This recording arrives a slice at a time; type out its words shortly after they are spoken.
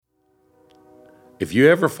if you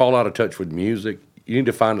ever fall out of touch with music, you need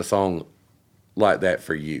to find a song like that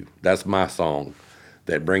for you. That's my song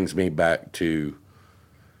that brings me back to.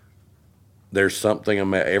 There's something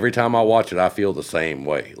every time I watch it, I feel the same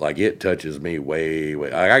way. Like it touches me way.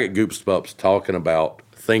 I get goosebumps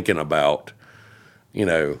thinking about,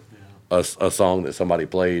 a song that somebody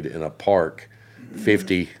played in a park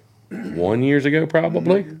 51 years ago,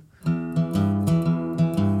 probably.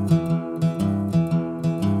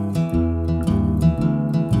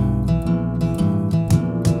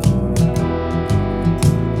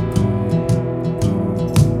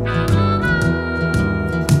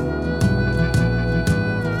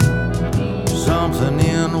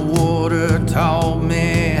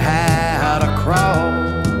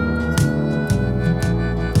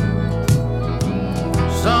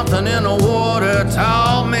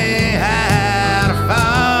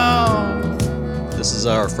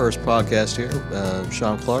 First podcast here.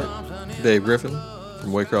 Sean Clark, Dave Griffin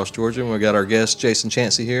from Waycross, Georgia. And we got our guest Jason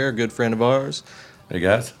Chancey here, a good friend of ours. Hey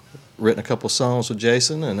guys. Written a couple songs with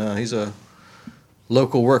Jason, and he's a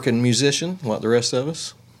local working musician like the rest of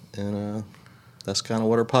us. And that's kind of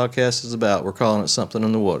what our podcast is about. We're calling it Something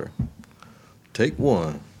in the Water. Take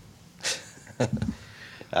one.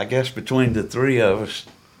 I guess between the three of us,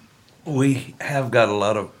 we have got a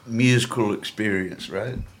lot of musical experience,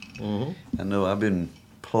 right? Mm-hmm. I know I've been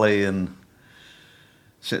playing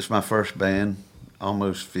since my first band,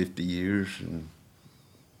 almost 50 years, and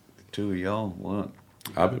two of y'all, what?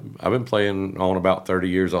 I've been playing on about 30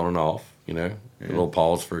 years on and off, a little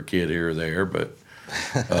pause for a kid here or there, but,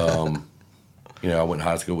 I went to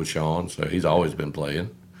high school with Sean, so he's always been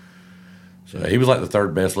playing. So he was like the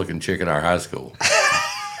third best looking chick in our high school.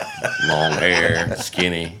 Long hair,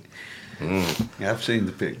 skinny. Yeah, I've seen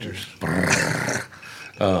the pictures.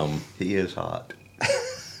 He is hot.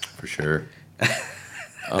 For sure.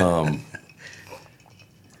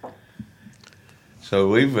 So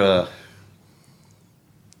we've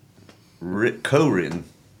co-written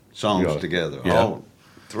songs together. Yeah. All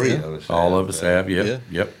three of us. All of us have.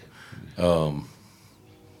 Yep. How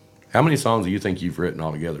many songs do you think you've written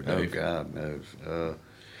all together, Dave? Oh God knows.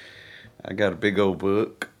 I got a big old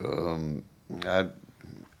book. I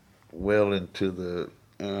well into the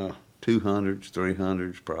 200s,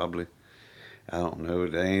 300s probably. I don't know.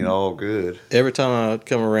 They ain't all good. Every time I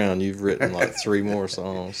come around, you've written like three more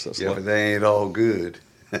songs. But they ain't all good.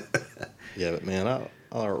 Yeah, but man,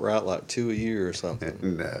 I'll write like 2 a year or something.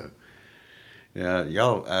 No. Yeah,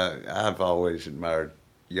 y'all, I've always admired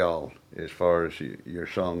y'all as far as your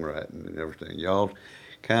songwriting and everything. Y'all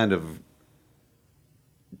kind of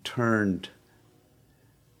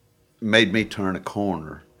made me turn a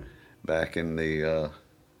corner back in the,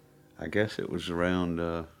 I guess it was around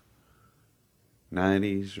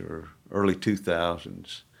 90s or early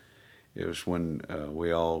 2000s. It was when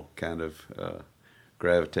we all kind of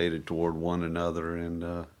gravitated toward one another,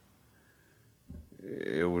 and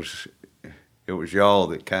it was y'all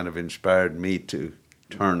that kind of inspired me to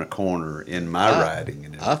turn a corner in my writing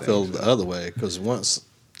and everything. I feel the other way, because once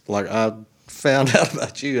I found out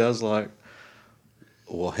about you, I was like,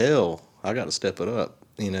 well, hell, I got to step it up.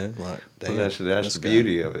 Damn, well, that's the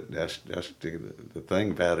beauty of it. That's the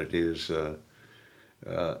thing about it is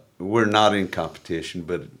we're not in competition,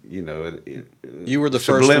 but you were the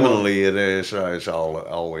first one. Subliminally, it's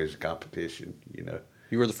always a competition.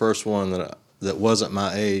 You were the first one that wasn't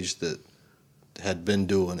my age that had been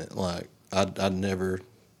doing it. Like I'd never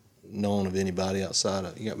known of anybody outside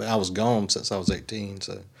of. I was gone since I was 18,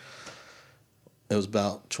 so it was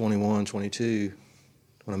about 21, 22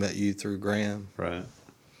 when I met you through Graham. Right.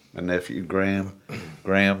 My nephew Graham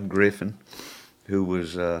Griffin, who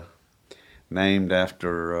was named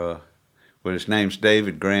after, his name's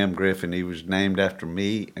David Graham Griffin. He was named after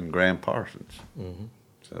me and Graham Parsons. Mm-hmm.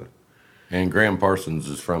 So, and Graham Parsons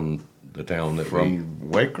is from the town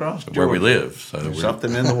Waycross, Georgia, where we live. So there's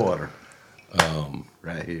something in the water,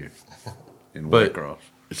 right here in Waycross.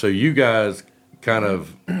 So you guys kind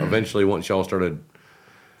of eventually, once y'all started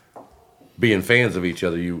being fans of each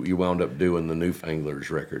other, you wound up doing the Newfanglers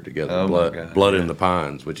record together, Oh Blood in the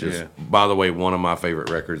Pines, which is, by the way, one of my favorite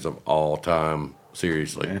records of all time,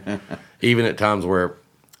 seriously. Even at times where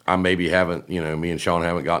I maybe haven't, me and Sean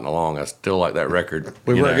haven't gotten along, I still like that record.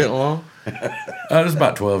 We weren't getting along? It was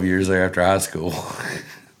about 12 years there after high school.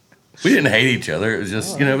 We didn't hate each other. It was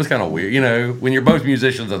just, it was kind of weird. When you're both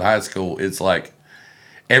musicians in high school, it's like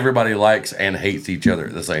everybody likes and hates each other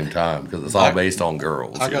at the same time because it's all based on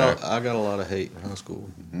girls. I got a lot of hate in high school.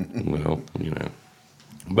 Well,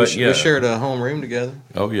 But we shared a homeroom together.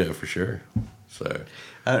 Oh, yeah, for sure. So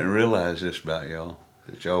I didn't realize this about y'all,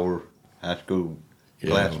 that y'all were high school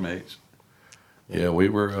classmates. Yeah, we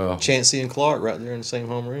were. Chancey and Clark right there in the same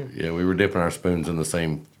homeroom. Yeah, we were dipping our spoons in the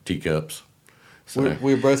same teacups. So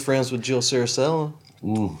We were both friends with Jill Saracella.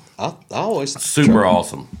 I always super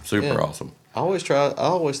awesome, super awesome. I always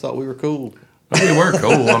thought we were cool. I mean, we're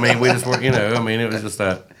cool. I mean, we just were. I mean, it was just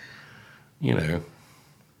that.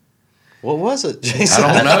 What was it, Jason?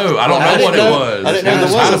 I don't know. I don't know what it was. I didn't know It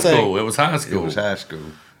was there was high a thing. school. It was high It school. was high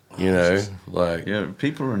school. Like. Yeah,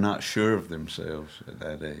 people are not sure of themselves at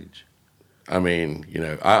that age. I mean,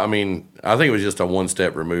 I think it was just a one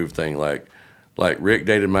step removed thing. Like Rick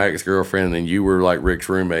dated my ex girlfriend, and then you were like Rick's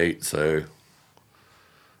roommate. So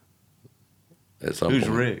at some Who's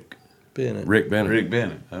point, Rick? Bennett. Rick Bennett, Rick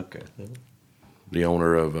Bennett. Okay. the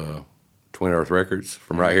owner of Twin Earth Records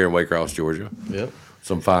from right here in Waycross, Georgia. Yep.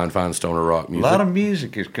 Some fine stoner rock A music. lot of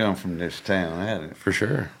music has come from this town, hasn't it? for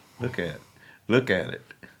sure. Look at it. Look at it.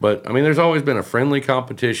 But I mean, there's always been a friendly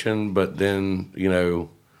competition. But then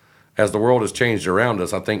as the world has changed around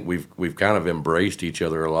us, I think we've kind of embraced each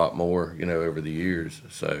other a lot more, over the years.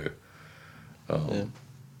 So, Yeah.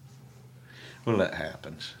 Well, that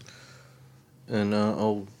happens. And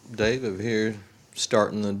old Dave over here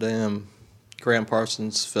starting the damn Graham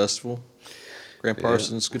Parsons Festival. Graham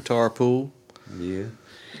Parsons Guitar Pool. Yeah.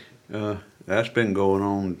 That's been going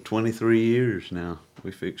on 23 years now.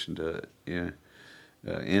 We fixing to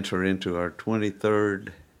enter into our 23rd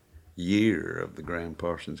year of the Graham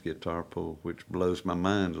Parsons Guitar Pool, which blows my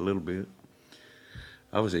mind a little bit.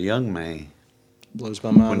 I was a young man. Blows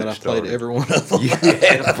my mind When that it I played started. every one of them. You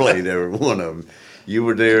had played every one of them. You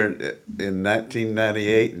were there in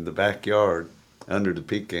 1998 in the backyard under the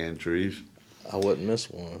pecan trees I wouldn't miss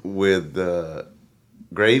one. with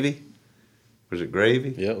Gravy. Was it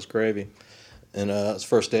Gravy? Yeah, it was gravy. And it's the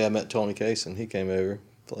first day I met Tony Cason. He came over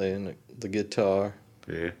playing the guitar.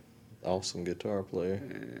 Yeah. Awesome guitar player.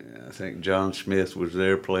 I think John Smith was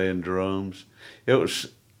there playing drums. It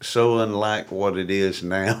was so unlike what it is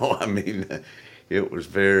now. I mean, it was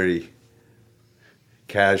very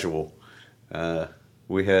casual.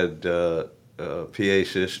 We had a PA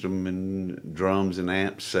system and drums and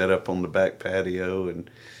amps set up on the back patio, and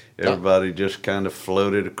everybody just kind of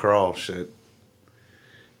floated across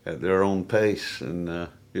at their own pace, and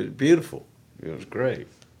it was beautiful. It was great.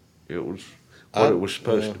 It was what it was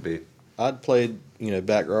supposed to be. I'd played,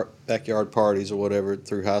 backyard parties or whatever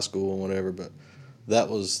through high school and whatever, but that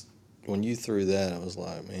was, when you threw that, I was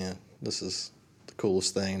like, man, this is the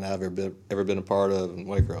coolest thing I've ever been a part of in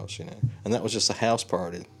Waycross, And that was just a house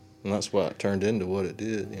party, and that's what turned into what it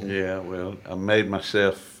did. Yeah, well, I made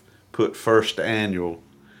myself put first annual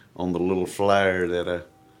on the little flyer that I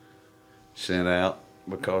sent out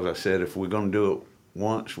because I said if we're going to do it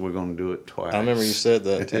once, we're going to do it twice. I remember you said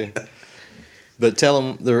that too. But tell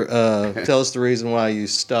us the reason why you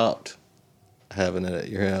stopped having it at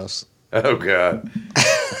your house. Oh God,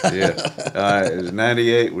 yeah. It was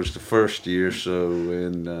 98 was the first year, so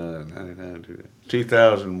in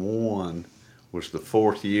 2001 was the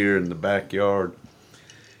fourth year in the backyard,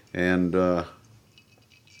 and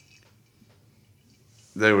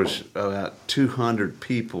there was about 200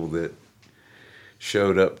 people that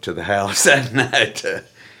showed up to the house that night.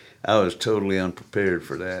 I was totally unprepared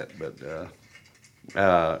for that, but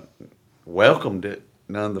welcomed it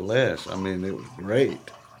nonetheless. I mean, it was great.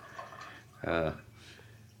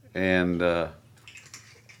 And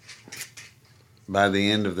by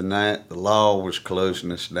the end of the night, the law was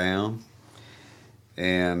closing us down.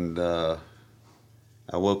 And I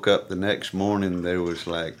woke up the next morning, there was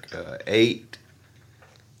like 8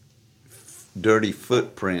 dirty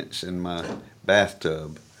footprints in my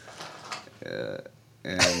bathtub.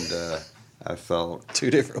 And I thought, 2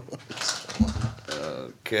 different ones.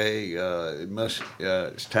 okay,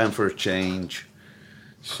 it's time for a change.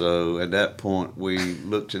 So at that point, we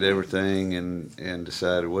looked at everything and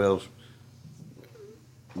decided, well,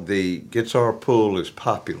 the guitar pool is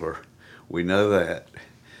popular. We know that,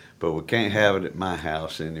 but we can't have it at my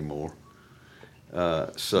house anymore.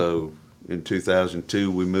 So in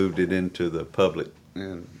 2002, we moved it into the public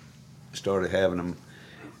and started having them.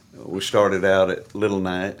 We started out at Little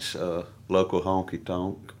Nights, local honky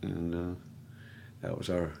tonk, and that was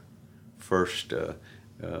our first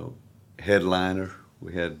headliner.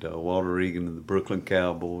 We had Walter Regan and the Brooklyn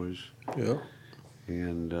Cowboys. Yeah.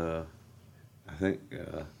 And I think,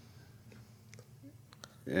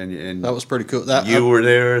 and That was pretty cool. you were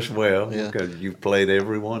there as well, Yeah. because you played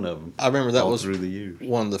every one of them. I remember that all was through the years.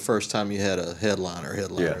 one of the first time you had a headliner Yeah,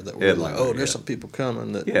 that we were like, headliner, oh, there's yeah. some people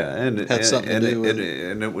coming that Yeah, and had something to do with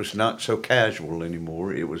and it was not so casual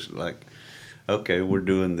anymore. It was like, okay, we're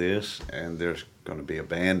doing this, and there's going to be a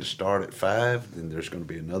band to start at 5, then there's going to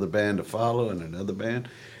be another band to follow, and another band,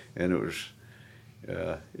 and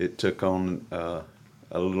it took on a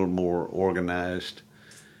little more organized.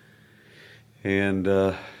 And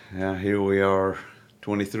now here we are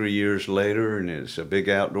 23 years later, and it's a big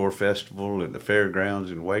outdoor festival at the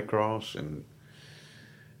fairgrounds in Waycross, and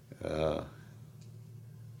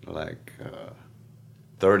like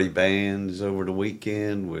 30 bands over the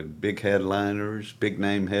weekend with big headliners, big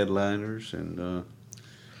name headliners, and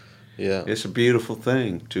Yeah. it's a beautiful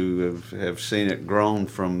thing to have seen it grown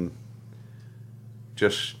from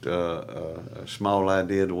just a small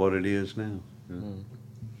idea to what it is now.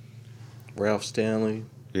 Ralph Stanley,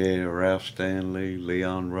 Yeah, Ralph Stanley,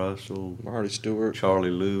 Leon Russell, Marty Stewart, Charlie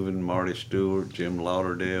Leuven, Marty Stewart, Jim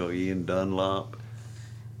Lauderdale, Ian Dunlop.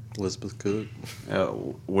 Elizabeth Cook.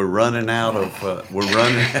 We're running out of. We're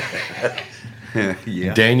running.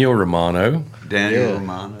 Yeah. Daniel Romano. Daniel Yeah.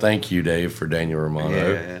 Romano. Thank you, Dave, for Daniel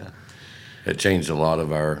Romano. Yeah. It changed a lot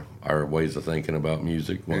of our ways of thinking about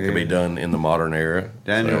music, what could be Yeah. done in the modern era.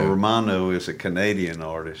 Daniel So, Romano is a Canadian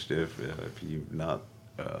artist. If you've not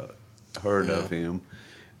heard of him,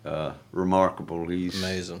 remarkable. He's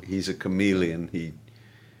Amazing. He's a chameleon.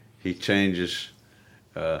 He changes.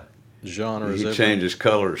 Genres. He every- changes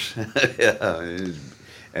colors. Yeah,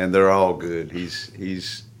 and they're all good.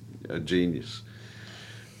 He's a genius.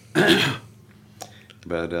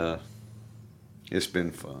 But it's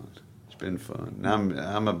been fun. It's been fun. And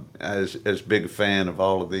I'm as big a fan of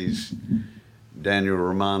all of these Daniel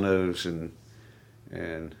Romanos and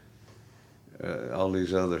all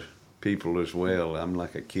these other people as well. I'm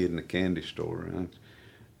like a kid in a candy store.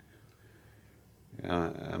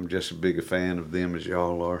 I'm just as big a fan of them as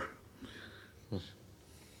y'all are.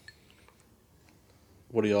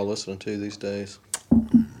 What are y'all listening to these days?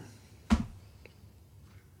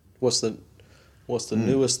 What's the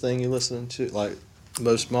newest thing you're listening to? Like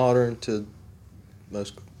most modern to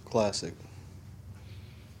most classic?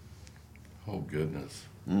 oh, goodness.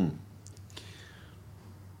 I'm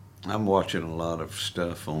watching a lot of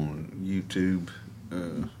stuff on YouTube,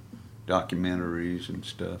 documentaries and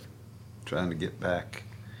stuff, trying to get back.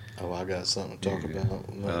 Oh, I got something to talk Yeah.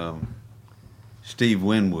 about. Steve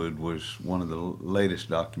Winwood was one of the latest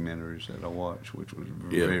documentaries that I watched, which was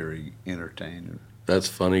Yeah. very entertaining. That's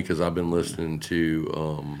funny because I've been listening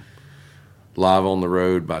to Live on the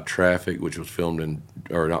Road by Traffic, which was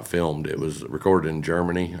not filmed, it was recorded in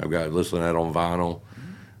Germany. I've got listening to that on vinyl.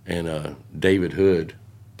 And David Hood,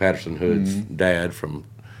 Patterson Hood's dad from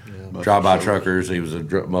Drive By Truckers, he was a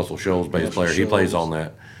Muscle Shoals bass Muscle player. He plays Shoals. on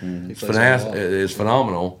that. He It's, plays on a lot. it's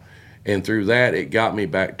phenomenal. And through that, it got me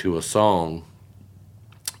back to a song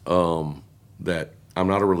that I'm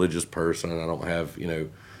not a religious person. I don't have, I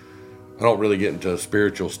don't really get into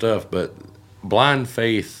spiritual stuff, but Blind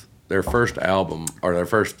Faith, their first album, or their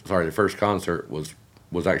first concert was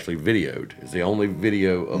actually videoed. It's the only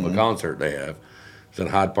video of a concert they have. It's in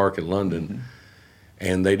Hyde Park in London.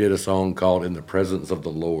 And they did a song called In the Presence of the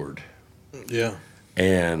Lord. Yeah.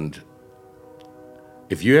 And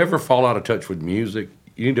if you ever fall out of touch with music,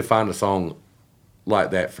 you need to find a song like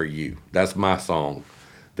that for you. That's my song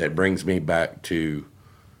that brings me back to.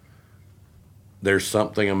 There's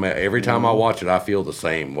something every time I watch it, I feel the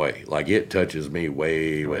same way. Like it touches me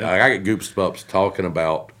way. I get goosebumps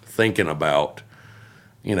thinking about,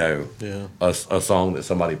 a song that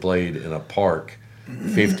somebody played in a park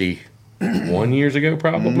 51 years ago,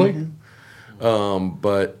 probably.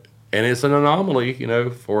 And it's an anomaly,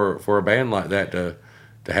 for a band like that to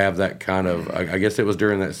have that kind of. I guess it was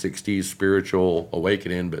during that '60s spiritual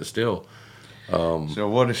awakening, but still. So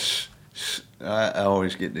what is? I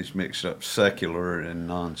always get these mixed up: secular and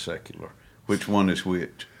non-secular. Which one is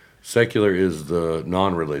which? Secular is the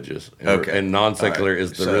non-religious, Okay. and non-secular All right.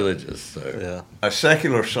 is the So- religious. So. Yeah. A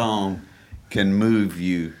secular song can move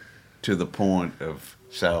you to the point of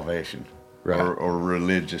salvation, Right. or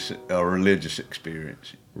religious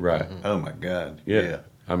experience. Right. Oh my God! Yeah.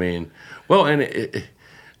 I mean, well, and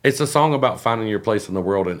it's a song about finding your place in the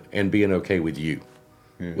world and being okay with you,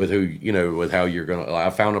 with who, with how you're going to.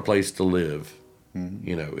 I found a place to live,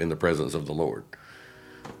 in the presence of the Lord.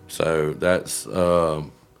 So that's,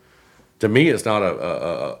 to me, it's not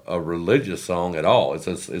a religious song at all. It's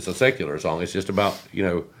a secular song. It's just about,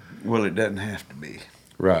 Well, it doesn't have to be.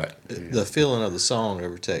 right. The feeling of the song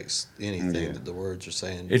overtakes anything Yeah. that the words are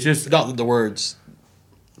saying. It's just, Not that the words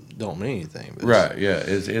don't mean anything, but right. Yeah.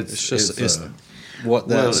 It's just it's what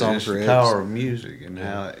that song it's the creates. power of music and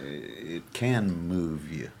how it can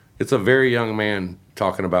move you. It's a very young man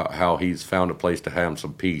talking about how he's found a place to have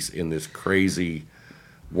some peace in this crazy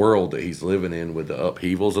world that he's living in with the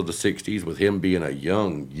upheavals of the 60s, with him being a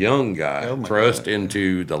young guy Oh my thrust God.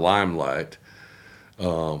 into the limelight.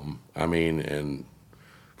 And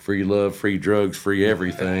free love, free drugs, free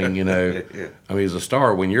everything. You know, I mean, as a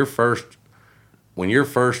star, when your first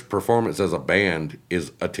performance as a band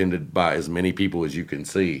is attended by as many people as you can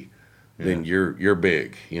see, then you're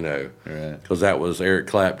big. You know, because that was Eric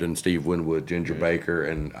Clapton, Steve Winwood, Ginger Baker,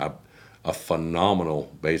 and a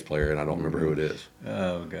phenomenal bass player, and I don't remember who it is.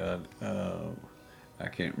 Oh God, I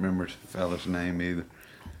can't remember the fella's name either.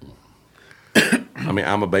 I mean,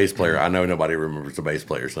 I'm a bass player. I know nobody remembers the bass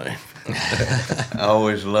player's name. I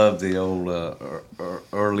always loved the old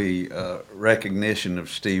early recognition of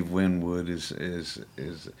Steve Winwood. Is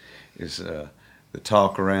the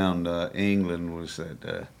talk around England was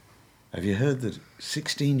that have you heard the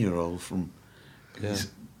 16-year-old from?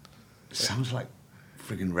 Sounds like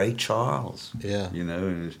friggin' Ray Charles. Yeah. You know,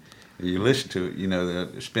 and you listen to it. You know,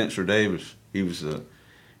 Spencer Davis. He was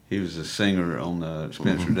a singer on the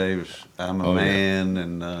Spencer Davis "I'm a Man,"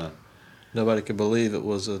 and nobody could believe it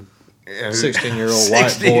was a 16-year-old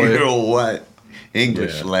white boy. 16-year-old white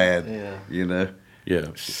English lad. Yeah. You know. Yeah.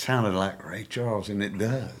 Sounded like Ray Charles, and it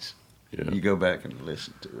does. Yeah. You go back and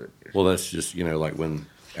listen to it. Well, that's just, you know, like when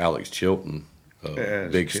Alex Chilton,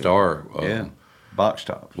 big Chilton. star, Box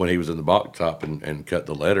Tops. when he was in the box top and cut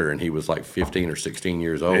the letter, and he was like 15 or 16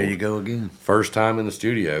 years old. There you go again. First time in the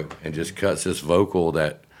studio, and just cuts this vocal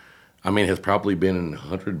that, I mean, has probably been in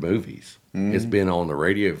 100 movies. It's been on the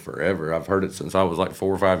radio forever. I've heard it since I was like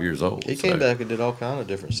 4 or 5 years old. He came back and did all kind of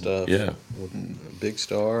different stuff. Yeah. With Big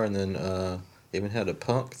Star, and then even had a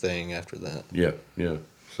punk thing after that. Yeah, yeah.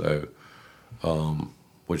 So,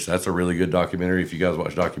 which that's a really good documentary. If you guys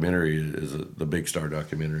watch documentary, is the Big Star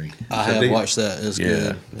documentary. I So have these- watched that. It's Yeah,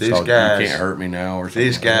 good. It's These called guys- You Can't Hurt Me Now or something.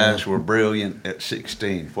 These like that. guys were brilliant at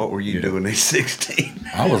 16. What were you doing at 16?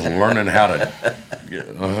 I was learning how to.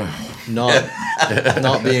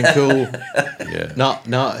 Not being cool. Yeah. Not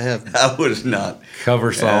have I was not.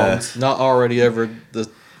 Cover songs. not already ever the.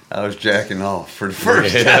 I was jacking off for the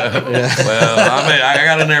first time. Well, I mean, I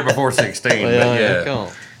got in there before 16, but yeah, come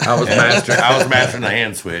on. I was mastering the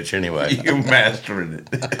hand switch anyway. You mastering it.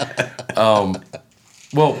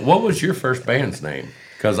 Well, what was your first band's name?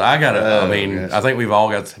 Because I got I mean, yes. I think we've all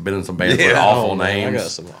been in some bands with Yeah. awful Man, I got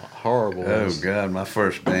names. some horrible Oh ones. God, my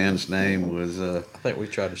first band's name was I think we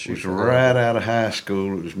tried to shoot was for right out of high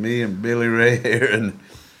school. It was me and Billy Ray Aaron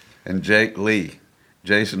and Jake Lee,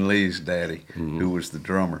 Jason Lee's daddy, who was the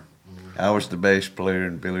drummer. I was the bass player,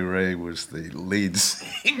 and Billy Ray was the lead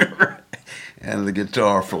singer and the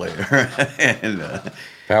guitar player. And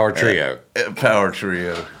Power Trio. Power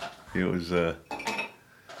Trio. It was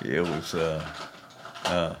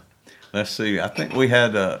let's see. I think we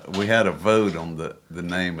had a vote on the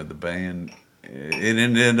name of the band. It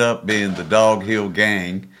ended up being the Dog Hill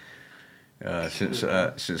Gang. Since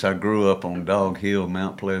I grew up on Dog Hill,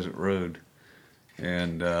 Mount Pleasant Road,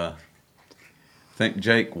 and I think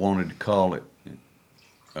Jake wanted to call it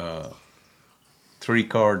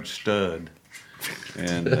 3-Card Stud,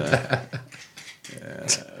 and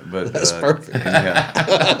but That's perfect. anyhow,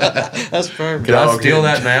 That's perfect. Can I Dog steal Hill.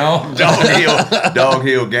 that now? Dog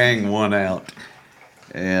Hill Gang won out,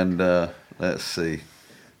 and let's see,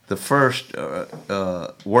 the first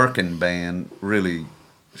working band, really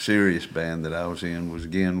serious band that I was in was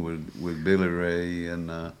again with Billy Ray,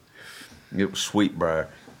 and it was Sweetbriar,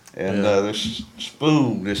 and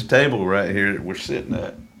this table right here that we're sitting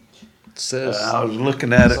at. It says I was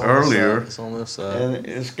looking at it it's on this earlier, side. It's on this side. and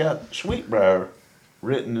it's got Sweetbriar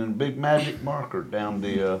written in big magic marker down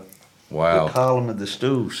the Wow. column of the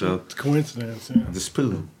stool. So Coincidence, yeah. the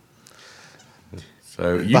spoon.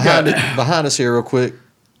 So you Behind us here, real quick,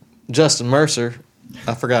 Justin Mercer.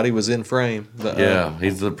 I forgot he was in frame. But, Yeah,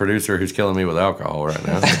 he's the producer who's killing me with alcohol right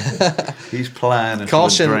now. He's plying us with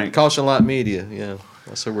Caution drinks. Light Media. Yeah,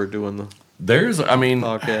 that's who we're doing the I mean,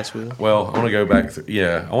 podcast with. well, I want to go back.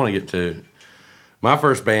 I want to get to my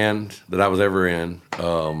first band that I was ever in.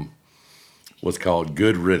 Was called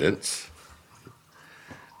Good Riddance,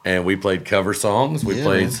 and we played cover songs. We Yeah,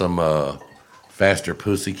 played man. some Faster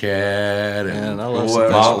Pussycat, Man, and I love What some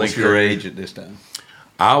was Motley your Crue. age at this time?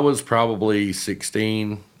 I was probably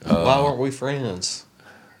 16 Why weren't we friends?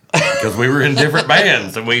 because we were in different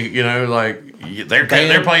bands, and we, you know, like they're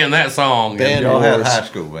playing that song. Band Y'all had wars. high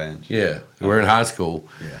school bands. Yeah, we were in high school.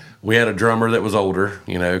 Yeah. We had a drummer that was older,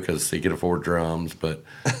 you know, because he could afford drums. But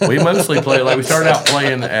we mostly played, like, we started out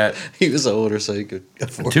playing at, He was older, so he could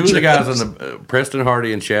afford two of the guys drums. in the, Preston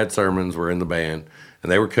Hardy and Chad Sermons were in the band,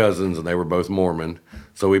 and they were cousins, and they were both Mormon.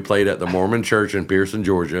 So we played at the Mormon Church in Pearson,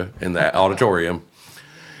 Georgia, in that auditorium.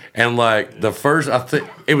 And, like, the first, I think,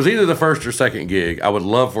 it was either the first or second gig. I would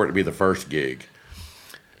love for it to be the first gig.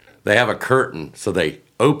 They have a curtain, so they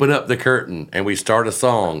open up the curtain and we start a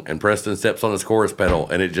song and Preston steps on his chorus pedal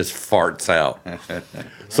and it just farts out.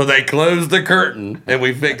 So they close the curtain and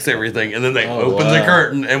we fix everything and then they open the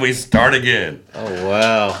curtain and we start again. Oh,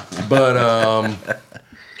 wow. But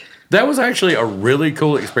that was actually a really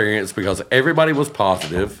cool experience because everybody was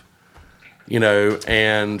positive, you know,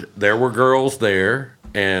 and there were girls there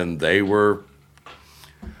and they were,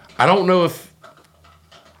 I don't know if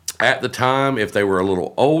at the time, if they were a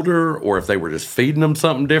little older or if they were just feeding them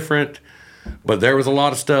something different. But there was a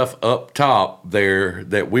lot of stuff up top there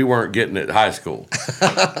that we weren't getting at high school.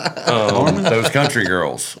 Those country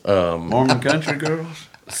girls. Mormon country girls?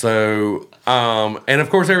 So, and of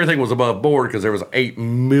course everything was above board because there was 8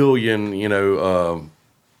 million, you know,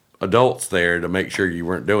 adults there to make sure you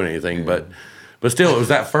weren't doing anything. But still, it was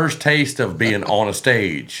that first taste of being on a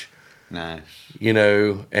stage. Nice. You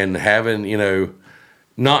know, and having, you know,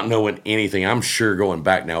 not knowing anything. I'm sure going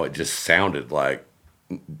back now, it just sounded like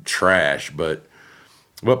trash, but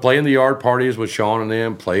playing the yard parties with Sean and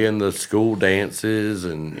them, playing the school dances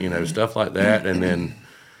and, you know, stuff like that. And then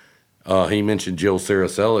he mentioned Jill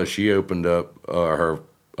Saracella. She opened up her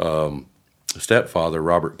stepfather,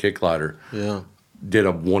 Robert Kicklighter. Yeah. Did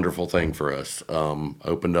a wonderful thing for us.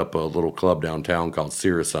 Opened up a little club downtown called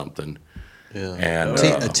Sierra Something. Yeah. And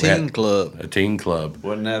a teen club. A teen club.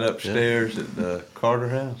 Wasn't that upstairs at the Carter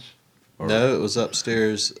House? Or- No, it was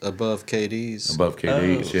upstairs above KD's. Above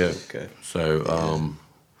KD's, yeah. Okay. So,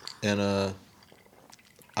 And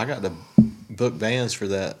I got to book bands for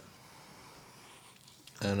that.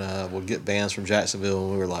 And we'll get bands from Jacksonville,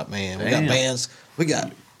 and we were like, man, we got Damn. bands. We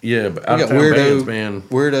got yeah, but we out got of town bands, weirdo man.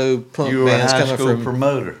 weirdo punk You were a bands high coming school from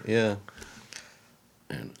promoter. yeah.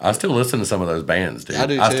 I still listen to some of those bands, dude. I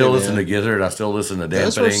do still too, listen man. to Gizzard. I still listen to Dampening.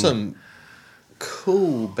 Those were some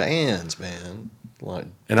cool bands, man. Like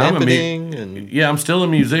And I'm a Dampening and Yeah, I'm still a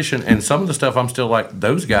musician, and some of the stuff I'm still like,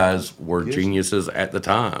 those guys were geniuses at the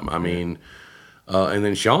time. I mean, and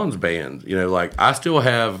then Sean's band, you know, like I still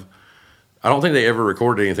have, I don't think they ever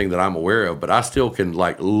recorded anything that I'm aware of, but I still can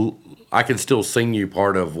like, I can still sing you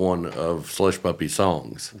part of one of Slush Puppy's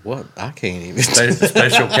songs. what? I can't even.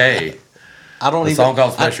 Special K. I don't The even. song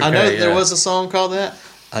called Special I know K, there yeah. was a song called that.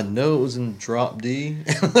 I know it was in Drop D,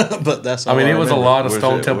 but that's. I All mean, it was a remember. lot of Was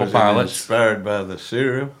Stone it- Temple was it Pilots inspired by the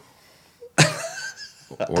cereal? or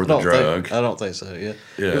I the don't drug. think, I don't think so. Yeah,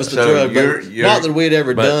 Yeah. it was the So drug. you're- But you're- not that we'd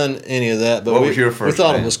ever but- done any of that. But What we, was your we first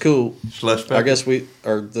thought band? it was cool. Slush Puppy? I guess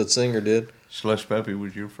the singer did. Slush Puppy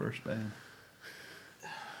was your first band?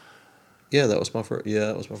 Yeah, that was my first. Yeah,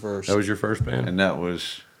 that was my first. That was your first band? And that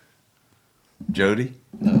was Jody?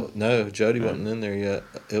 No, Jody wasn't in there yet.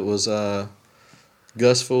 It was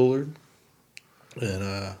Gus Fullard,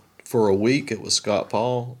 and for a week it was Scott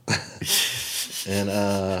Paul,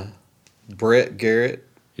 and Brett Garrett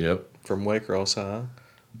Yep. from Waycross High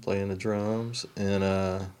playing the drums,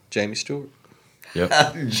 and Jamie Stewart.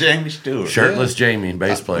 Yep. Jamie Stewart. Shirtless Jamie,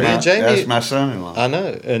 bass player. Man, Jamie- That's my son-in-law. I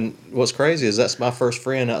know, and what's crazy is that's my first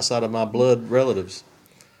friend outside of my blood relatives.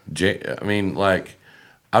 I mean, like,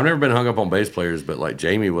 I've never been hung up on bass players, but like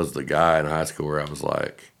Jamie was the guy in high school where I was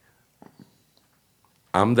like,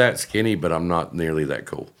 I'm that skinny, but I'm not nearly that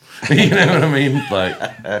cool. You know what I mean?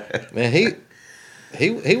 Like, Man,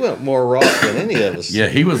 he went more rock than any of us. yeah,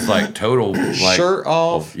 he was like total, like, Shirt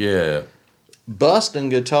off, yeah, busting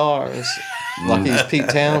guitars like he's Pete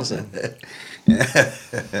Townsend.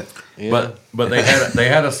 Yeah. but they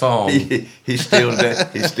had a song. He still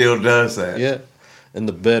does that. Yeah, in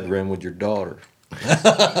the bedroom with your daughter.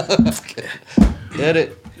 Get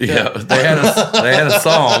it? Yeah, they had a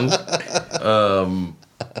song.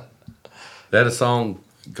 They had a song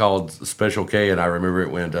called Special K, and I remember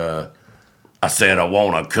it went. I said I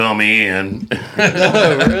wanna come in.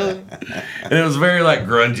 Oh, really? And it was very like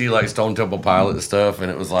grungy, like Stone Temple Pilot stuff,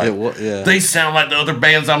 and it was like, Yeah. they sound like the other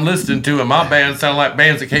bands I'm listening to, and my band sound like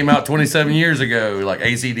bands that came out 27 years ago, like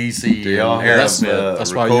AC/DC. Do y'all and have Aerosmith.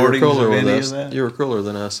 That's why you were recordings cooler of with any us. of that? You were cooler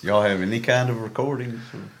than us. Y'all have any kind of recordings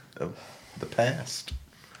of the past?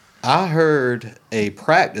 I heard a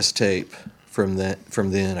practice tape from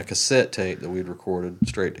then, a cassette tape that we'd recorded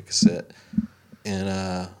straight to cassette,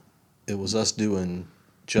 and it was us doing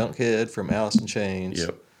Junkhead from Alice in Chains.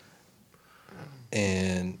 Yep.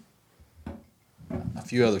 And a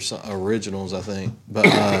few other originals, I think. But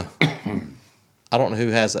I don't know who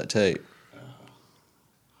has that tape.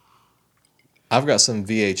 I've got some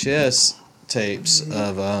VHS tapes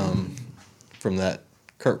of from that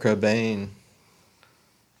Kurt Cobain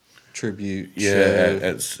tribute Yeah, show.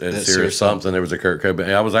 at Sirius Something, there was a Kurt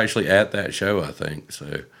Cobain. I was actually at that show, I think.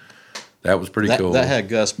 So that was pretty cool. That had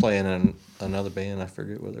Gus playing in another band. I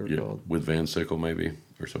forget what they were Yeah, called. with Van Sickle maybe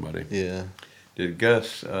or somebody. Yeah. Did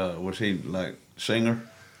Gus, was he like singer?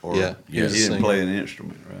 Or Yeah, he he was a didn't singer. play an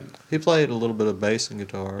instrument, right? He played a little bit of bass and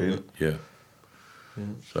guitar, Yeah. Yeah. Yeah.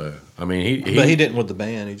 So I mean, but he didn't with the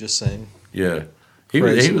band. He just sang. Yeah, he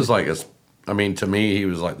Crazy. was like I mean, to me, he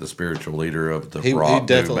was like the spiritual leader of the He rock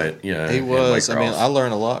definitely, movement. Yeah, he in was. I mean, Waycross. I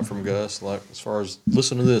learned a lot from Gus, like as far as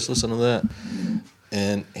listen to this, listen to that,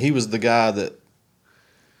 and he was the guy that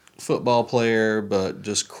football player, but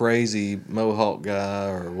just crazy Mohawk guy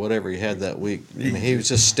or whatever he had that week. I mean, he was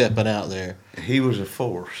just stepping out there. He was a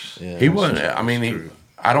force. Yeah. He wasn't. I mean, True.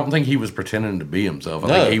 I don't think he was pretending to be himself. I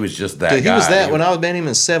No. think he was just that Dude, guy. he was that when I was met him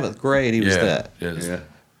in 7th grade. He was yeah, that. yes. Yeah.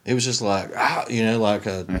 He was just like, like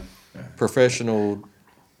a professional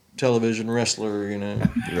television wrestler,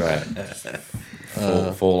 Right.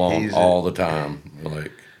 Full on he's all the time.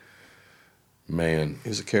 Like, man. He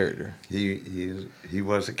was a character. He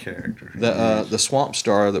was a character. The swamp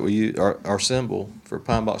star that we use, our symbol for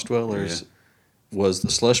Pine Box Dwellers, was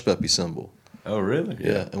the slush puppy symbol. Oh, really?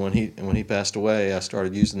 Yeah, and when he passed away, I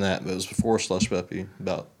started using that. But it was before slush puppy,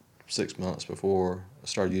 about 6 months before. I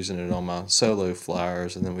started using it on my solo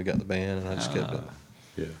flyers, and then we got the band, and I just kept it.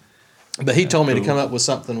 Yeah. But he told me to cool. come up with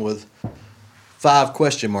something with 5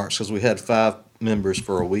 question marks because we had 5 members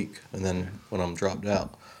for a week, and then one of them dropped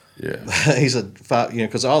out. Yeah. He said 5,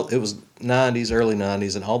 because it was 90s, early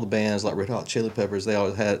 90s, and all the bands like Red Hot Chili Peppers, they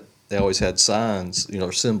always had signs,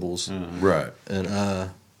 or symbols, Right.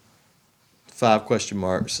 and 5 question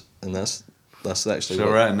marks, and that's actually So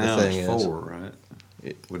what right the now thing it's is. 4, right?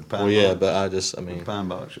 With Pine Well, yeah, Box. but With Pine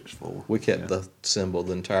Box, it's 4. we kept the symbol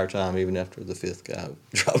the entire time, even after the 5th guy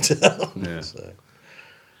dropped out. Yeah. So,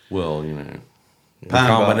 Well, the Pine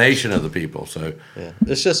combination of the people. So, yeah,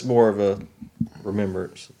 it's just more of a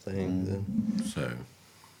remembrance thing. Than, so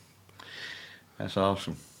That's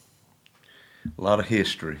awesome. A lot of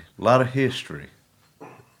history. A lot of history.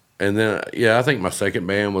 and then I think my second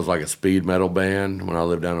band was like a speed metal band when I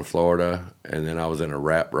lived down in Florida, and then I was in a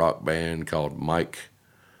rap rock band called Mike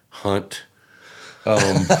Hunt. Yeah.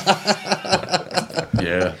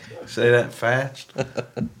 Say that fast.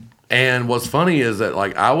 And what's funny is that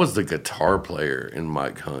like I was the guitar player in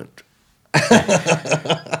Mike Hunt.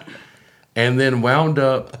 And then wound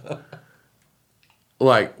up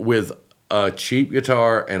like with a cheap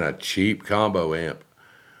guitar and a cheap combo amp.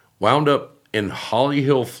 Wound up in Holly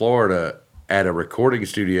Hill, Florida at a recording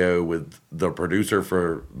studio with the producer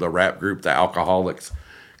for the rap group, the Alcoholics,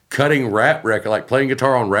 cutting rap record, like playing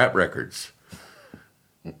guitar on rap records.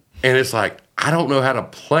 And it's like, I don't know how to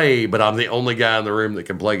play, but I'm the only guy in the room that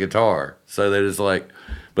can play guitar. So they're just like,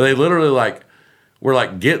 but they literally like, we're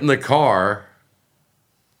like, get in the car.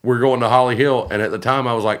 We're going to Holly Hill. And at the time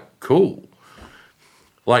I was like, cool.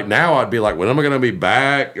 Like now I'd be like, when am I going to be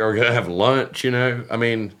back or going to have lunch? I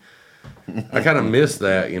mean, I kind of miss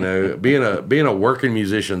that, being a working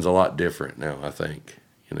musician's a lot different now, I think,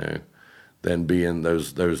 than being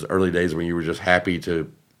those early days when you were just happy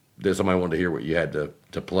that somebody wanted to hear what you had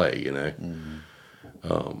to play, I'm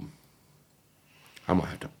gonna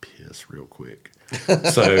have to piss real quick.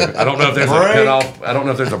 So I don't know if there's a cutoff. I don't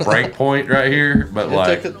know if there's a break point right here, but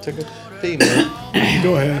like, took a pee, man.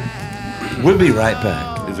 Go ahead. We'll be right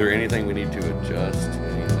back. is there anything we need to adjust?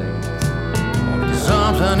 Anything?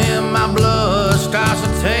 Something in my blood starts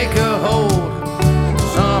to take a hold.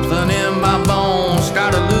 Something in my bones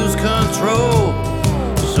start to lose control.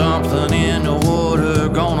 Something in the water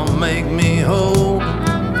gonna make me whole.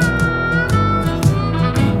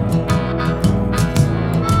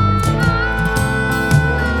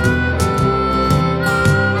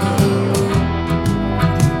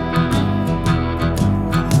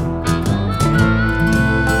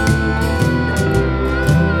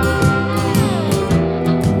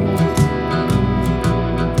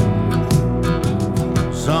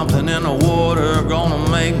 Something in the water gonna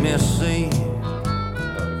make me see.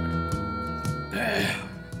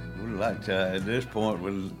 We'd like to, at this point,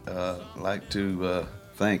 we'd like to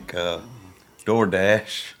thank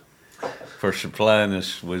DoorDash for supplying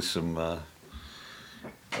us with some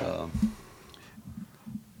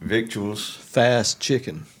victuals. Fast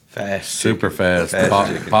chicken. Fast Super chicken. fast.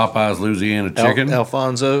 chicken. Popeyes Louisiana chicken.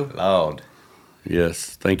 Alfonso. Lord.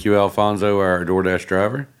 Yes. Thank you, Alfonso, our DoorDash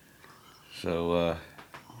driver. So,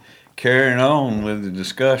 carrying on with the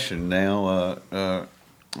discussion now,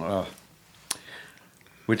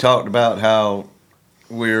 we talked about how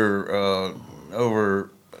we're over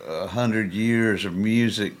 100 years of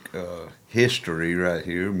music history right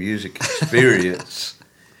here, music experience,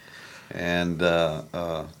 and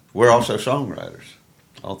we're also songwriters.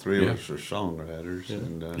 All three of us are songwriters,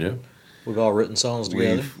 and Yeah. We've all written songs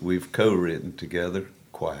together. we've co-written together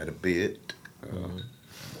quite a bit.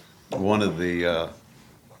 one of the,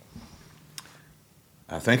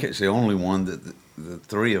 I think it's the only one that the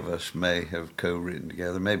three of us may have co-written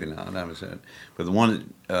together. Maybe not, I haven't said. But the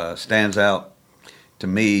one that stands out to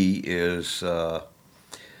me is one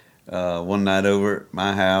night over at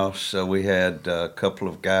my house, we had a couple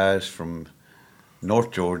of guys from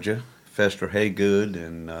North Georgia, Fester Haygood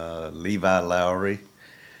and Levi Lowry,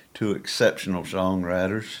 two exceptional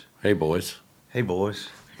songwriters. Hey, boys. Hey, boys.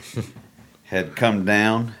 Had come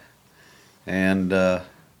down, and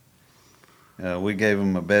we gave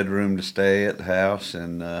them a bedroom to stay at the house,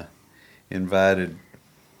 and invited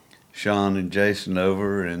Sean and Jason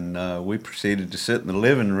over, and we proceeded to sit in the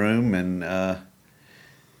living room and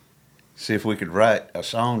see if we could write a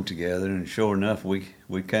song together. And sure enough, we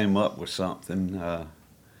came up with something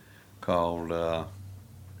called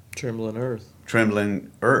Trembling Earth.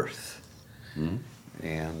 Trembling Earth. Mhm.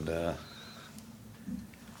 And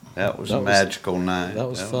that was a magical night. That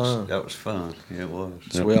was fun. That was fun. It was.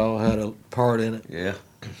 So we all had a part in it. Yeah.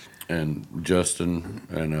 And Justin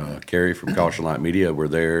and Carrie from Caution Light Media were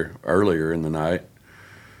there earlier in the night,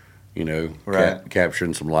 you know, Right.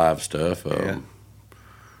 capturing some live stuff. Yeah.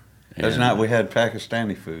 That night we had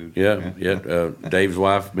Pakistani food. Yeah. Dave's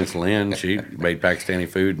wife, Miss Lynn, she made Pakistani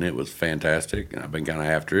food, and it was fantastic. And I've been kind of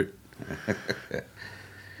after it.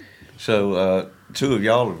 So two of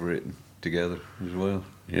y'all have written together as well.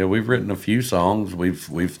 Yeah, we've written a few songs. We've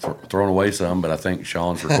thrown away some, but I think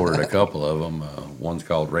Sean's recorded a couple of them. One's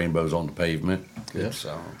called "Rainbows on the Pavement." Good Yeah.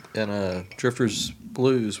 song. And Drifters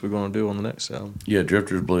Blues we're going to do on the next album. Yeah,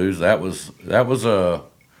 Drifters Blues. That was a That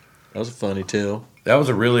was a funny tale.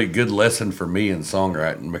 really good lesson for me in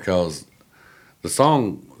songwriting, because the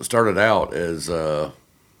song started out as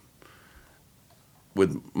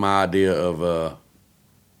with my idea of a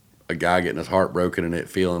guy getting his heart broken and it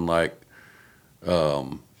feeling like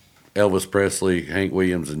Elvis Presley, Hank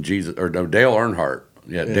Williams, and Jesus, or no, Dale Earnhardt.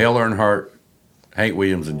 Yeah, Dale Earnhardt, Hank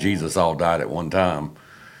Williams, and Jesus all died at one time.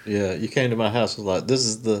 Yeah, you came to my house and was like, this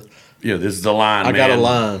is the, Yeah, this is the line, I man. got a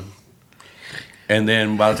line. And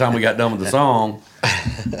then by the time we got done with the song,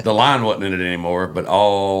 the line wasn't in it anymore, but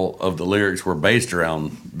all of the lyrics were based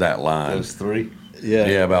around that line. Those three. Yeah.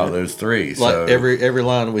 Yeah, about those three. Like So every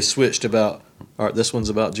line we switched about, all right, this one's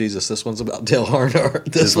about Jesus, this one's about Dale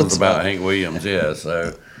Earnhardt, this one's about Hank Williams. Yeah,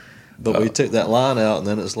 so But we took that line out, and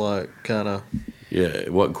then it's like kind of, yeah,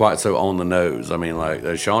 it wasn't quite so on the nose. I mean,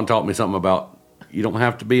 like Sean taught me something about you don't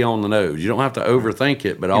have to be on the nose. You don't have to overthink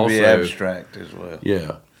it, but You can also be abstract as well.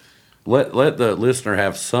 yeah, let the listener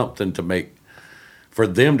have something to make for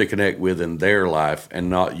them to connect with in their life, and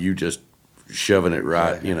not you just shoving it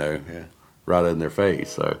right, you know, Yeah. right in their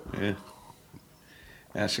face. So Yeah.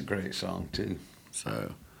 That's a great song too.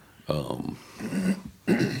 so. and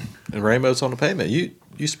Rainbows on the Pavement.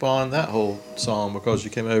 You spawned that whole song because you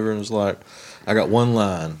came over and was like, I got one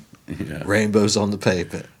line, Yeah. Rainbows on the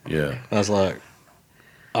Pavement. Yeah. I was like,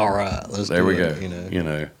 all right, let's There do we it, go. You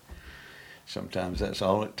know. Sometimes that's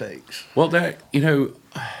all it takes. Well, that,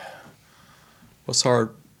 What's hard?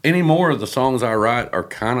 any more of the songs I write are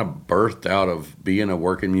kind of birthed out of being a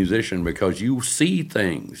working musician, because you see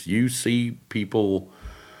things. You see people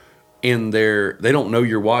in there, they don't know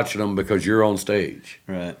you're watching them because you're on stage.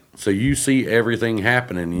 Right. So you see everything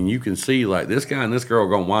happening, and you can see, like, this guy and this girl are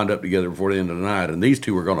going to wind up together before the end of the night, and these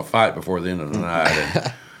two are going to fight before the end of the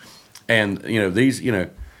night. And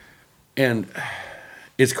and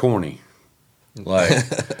it's corny. Like,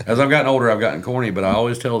 as I've gotten older, I've gotten corny, but I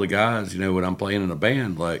always tell the guys, when I'm playing in a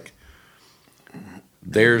band, like,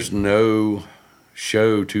 there's no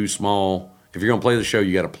show too small. If you're going to play the show,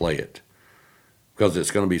 you got to play it, because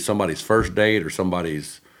it's going to be somebody's first date or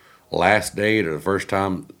somebody's last date or the first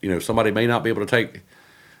time. Somebody may not be able to take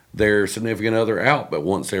their significant other out but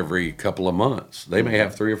once every couple of months. They may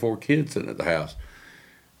have 3 or 4 kids sitting at the house.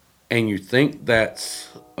 And you think that's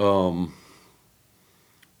kind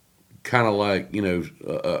of like,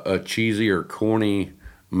 a cheesy or corny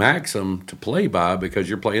maxim to play by, because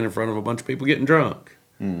you're playing in front of a bunch of people getting drunk.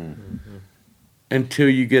 Mm-hmm. Until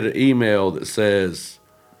you get an email that says,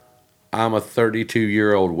 I'm a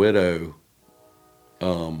 32-year-old widow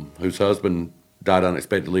whose husband died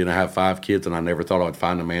unexpectedly, and I have 5 kids, and I never thought I'd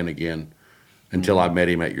find a man again until I met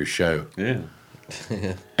him at your show. Yeah.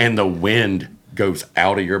 And the wind goes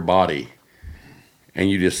out of your body, and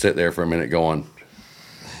you just sit there for a minute going,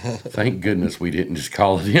 thank goodness we didn't just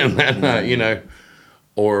call it in that night,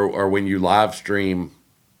 Or when you live stream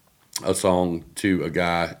a song to a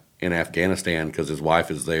guy in Afghanistan because his wife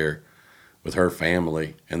is there with her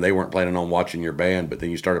family, and they weren't planning on watching your band, but then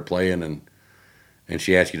you started playing, and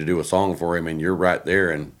she asked you to do a song for him, and you're right there,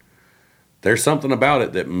 and there's something about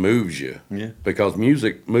it that moves you. Yeah. Because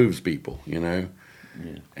music moves people, you know.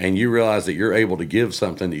 Yeah. And you realize that you're able to give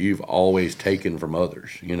something that you've always taken from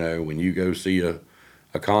others. You know, when you go see a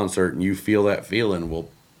concert and you feel that feeling, well,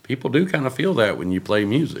 people do kind of feel that when you play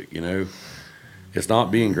music, you know. It's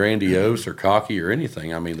not being grandiose or cocky or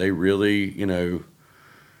anything. I mean, they really, you know,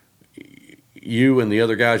 you and the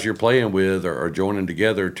other guys you're playing with are joining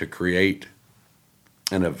together to create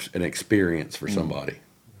an experience for somebody.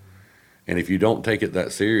 And if you don't take it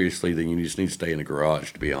that seriously, then you just need to stay in the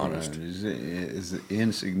garage, to be honest. As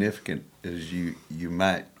insignificant as you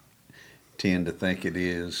might tend to think it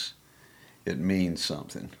is, it means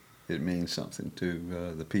something. It means something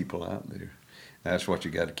to the people out there. That's what you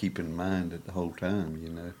got to keep in mind at the whole time, you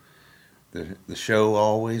know. The show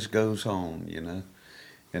always goes on, you know,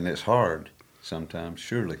 and it's hard sometimes,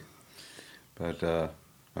 surely. But,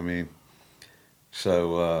 I mean,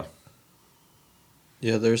 so,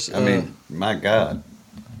 Yeah, there's. I mean, my God,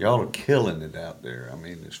 y'all are killing it out there. I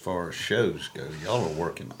mean, as far as shows go, y'all are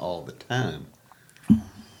working all the time.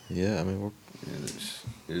 yeah, I mean, And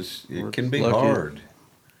We're it can be lucky. hard.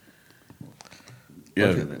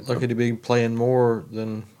 Yeah. lucky to be playing more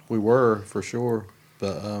than we were for sure.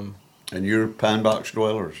 But And you're Pine Box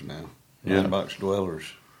dwellers now. Yeah. Pine Box dwellers.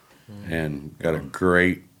 And got a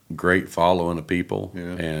great following of people.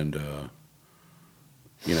 Yeah. And,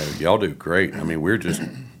 you know, y'all do great. I mean, we're just,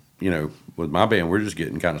 you know, with my band, we're just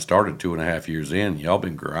getting kind of started 2.5 years in. Y'all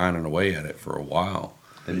been grinding away at it for a while.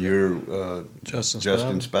 And you're Justin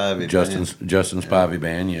Spivey. Justin Spivey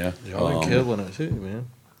band, yeah. y'all been killing it too,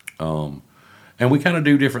 man. And we kind of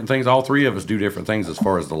do different things. All three of us do different things as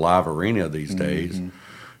far as the live arena these days.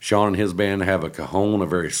 Sean and his band have a cajon, a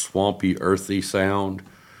very swampy, earthy sound.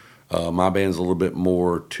 My band's a little bit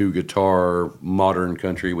more two-guitar, modern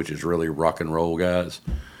country, which is really rock and roll, guys.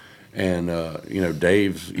 And, you know,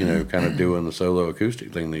 Dave's, you know, kind of doing the solo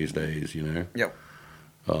acoustic thing these days, you know. Yep.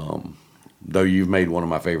 Though you've made one of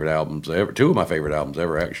my favorite albums ever, two of my favorite albums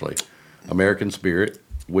ever, actually. American Spirit,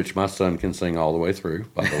 which my son can sing all the way through,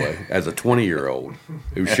 by the way, as a 20-year-old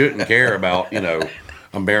who shouldn't care about, you know,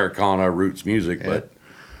 Americana roots music, but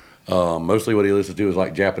mostly what he listens to is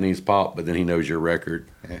like Japanese pop, but then he knows your record.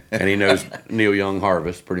 And he knows Neil Young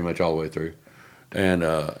Harvest pretty much all the way through. And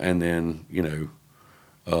then, you know,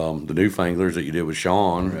 the Newfanglers that you did with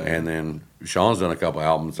Sean, Right. and then Sean's done a couple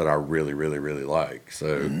albums that I really, really, really like.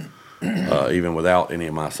 So even without any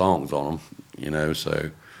of my songs on them, you know,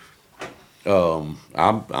 so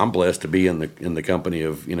I'm blessed to be in the company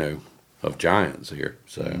of, you know, of giants here.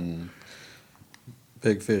 So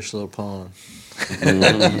Big fish, little pond.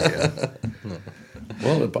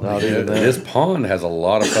 well, Not even that. this pond has a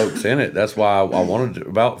lot of folks in it. That's why I wanted to,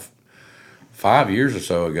 about 5 years or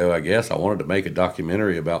so ago, I guess, I wanted to make a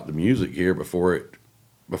documentary about the music here before it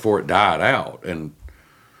died out. And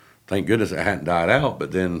thank goodness it hadn't died out.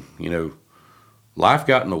 But then, you know, life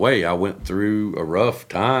got in the way. I went through a rough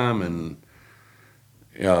time, and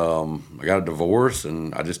I got a divorce,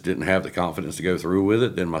 and I just didn't have the confidence to go through with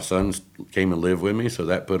it. Then my sons came and lived with me, so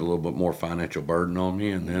that put a little bit more financial burden on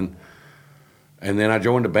me. And then I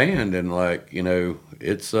joined a band, and like, you know,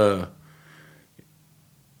 it's A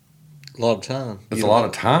lot of time. a lot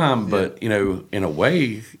of time, but you know, in a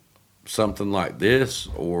way, something like this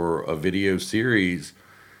or a video series,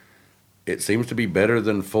 it seems to be better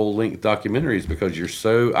than full-length documentaries because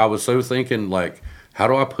I was so thinking, like, how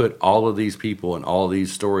do I put all of these people and all of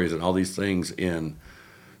these stories and all these things in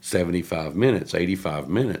 75 minutes, 85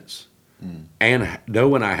 minutes? And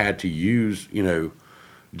knowing I had to use, you know,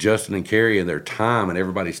 Justin and Carrie and their time and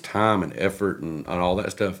everybody's time and effort and all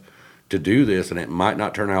that stuff to do this, and it might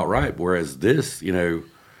not turn out right. Whereas this, you know,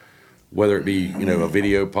 whether it be, you know, a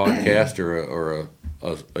video podcast or a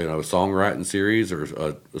you know, a songwriting series or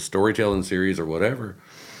a storytelling series or whatever,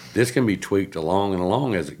 this can be tweaked along and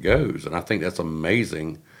along as it goes. And I think that's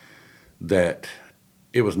amazing that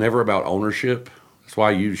it was never about ownership. That's why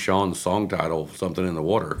I used Sean's song title, Something in the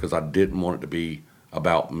Water, because I didn't want it to be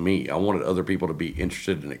about me. I wanted other people to be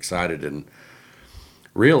interested and excited and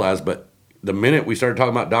realize. But the minute we started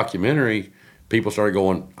talking about documentary, people started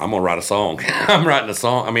going, I'm going to write a song. I'm writing a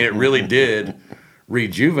song. I mean, it really did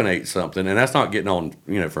rejuvenate something. And that's not getting on,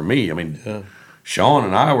 you know, for me. I mean, Yeah. Sean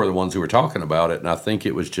and I were the ones who were talking about it, and I think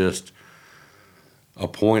it was just a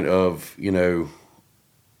point of, you know,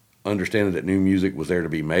 understanding that new music was there to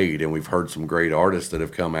be made, and we've heard some great artists that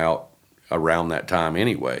have come out around that time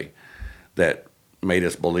anyway that made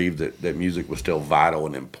us believe that music was still vital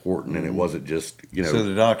and important, and it wasn't just, you know. So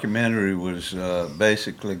the documentary was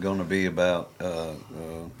basically going to be about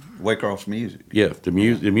Waycroft's music. Yeah, the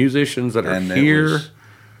musicians that are And it here. was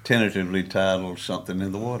tentatively titled Something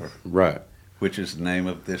in the Water. Right. which is the name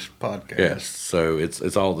of this podcast. Yes, so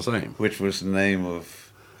it's all the same. Which was the name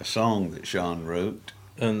of a song that Sean wrote.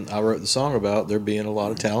 And I wrote the song about there being a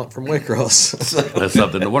lot of talent from Waycross. That's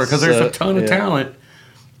something to work because there's a So, ton of yeah. talent,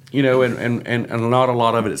 you know, and not a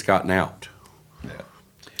lot of it has gotten out. Yeah.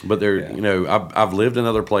 But there, Yeah. you know, I've lived in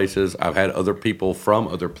other places. I've had other people from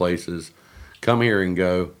other places come here and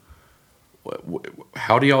go,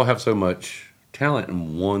 how do y'all have so much talent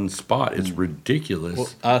in one spot? It's ridiculous. Well,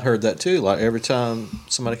 I'd heard that too. Like every time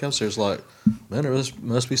somebody comes here, it's like, man, there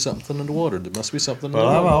must be something in the water. There must be something in Well,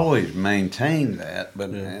 the I've water. always maintained that, but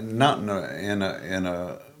Yeah. and not in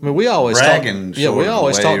a I mean, we always bragging talked. Yeah, sort we of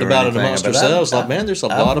always way talked or about it anything, amongst but ourselves. Like, man, there's a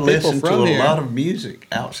lot of people listened from to here. a lot of music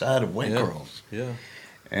outside of Waycross. Yeah.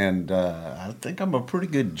 And I think I'm a pretty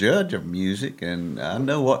good judge of music, and I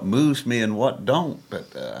know what moves me and what don't.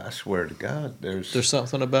 But I swear to God, There's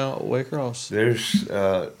something about Waycross. there's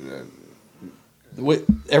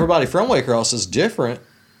Everybody from Waycross is different,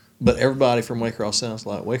 but everybody from Waycross sounds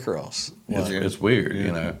like Waycross. Like, It's weird, you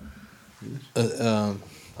Yeah. know.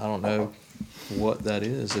 I don't know what that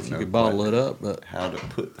is. If you No, could bottle but- it up, but how to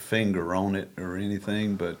put the finger on it or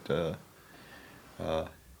anything, but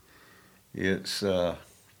it's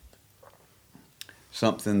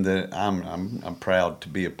something that I'm proud to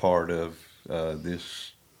be a part of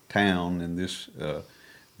this town and this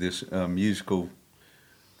musical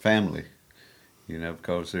family, you know,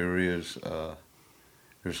 because there's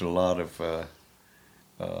a lot of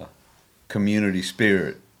community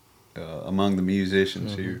spirit among the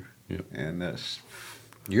musicians here, Yep. and that's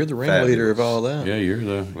you're the ringleader of Fabulous. all that. Yeah, you're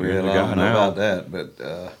the well, I guy don't know now. about that,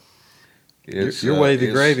 but it's You're wavy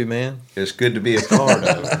it's- gravy, man. It's good to be a part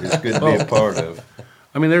of. It's good to be a part of.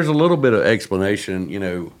 I mean, there's a little bit of explanation. You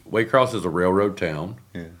know, Waycross is a railroad town.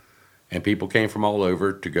 Yeah. And people came from all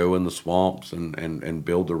over to go in the swamps and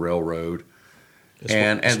build the railroad. It's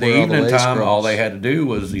And it's at the where all evening waves time, cross. all they had to do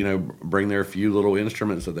was, you know, bring their few little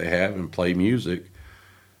instruments that they have and play music.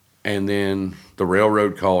 And then the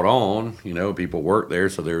railroad caught on, you know, people worked there.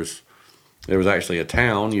 So there was actually a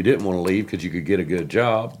town. You didn't want to leave because you could get a good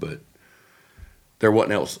job, but there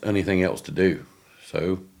wasn't anything else to do.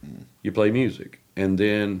 So you play music. And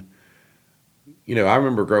then, you know, I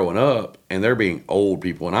remember growing up and there being old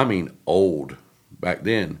people, and I mean old back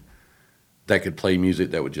then, that could play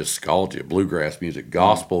music that would just scald you. Bluegrass music,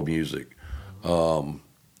 gospel music.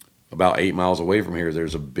 About 8 miles away from here,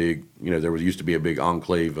 there's a big, you know, used to be a big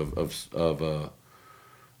enclave of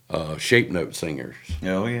shape note singers.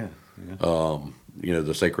 Oh yeah. You know,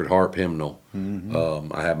 the Sacred Harp hymnal.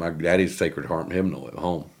 I have my daddy's Sacred Harp hymnal at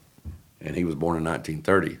home, and he was born in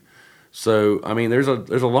 1930. So I mean, there's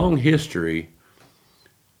a long history.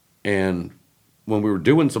 And when we were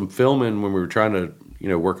doing some filming, when we were trying to, you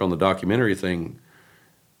know, work on the documentary thing,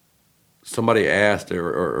 somebody asked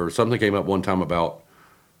or something came up one time about,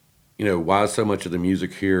 you know, why is so much of the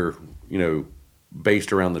music here, you know,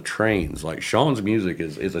 based around the trains? Like Sean's music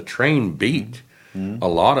is a train beat. A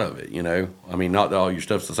lot of it, you know. I mean, not that all your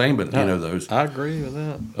stuff's the same, but you know those I agree with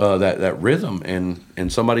that. that rhythm.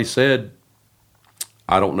 And somebody said,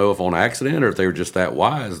 I don't know if on accident or if they were just that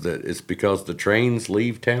wise, that it's because the trains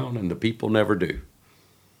leave town and the people never do.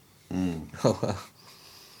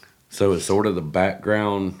 So it's sort of the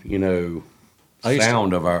background, you know, I used to-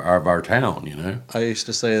 sound of our town, you know. I used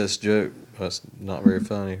to say this joke. That's not very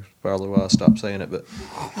funny. Probably why I stopped saying it. But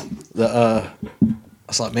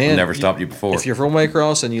it's like, man, Never stopped you before. If you're from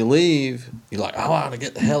Waycross and you leave, you're like, I want to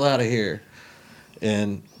get the hell out of here,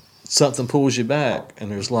 and something pulls you back,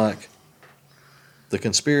 and there's like, the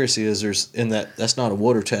conspiracy is that's not a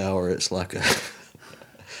water tower. It's like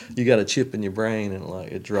you got a chip in your brain, and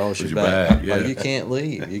like it draws you Pulls you back. back, yeah. Like you can't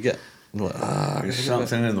leave. You got like, There's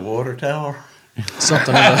something in the water tower.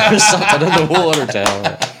 something in the water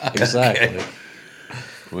tower. Exactly.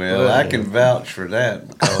 Well, I can vouch for that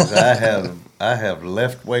because I have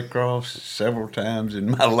left Waycross several times in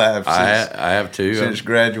my life I have too. since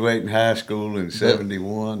graduating high school in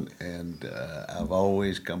 '71, and I've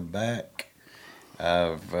always come back.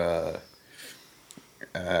 I've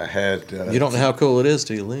had You don't know how cool it is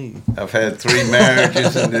till you leave. I've had 3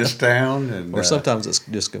 marriages in this town, and Or sometimes it's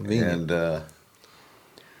just convenient.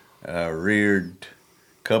 and reared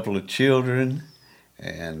a couple of children,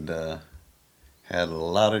 and had a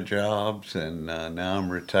lot of jobs, and now I'm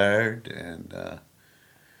retired, and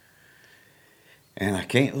I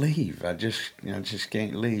can't leave. I just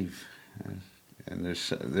can't leave, and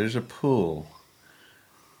there's a pull,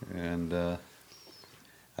 and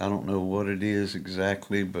I don't know what it is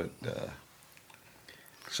exactly, but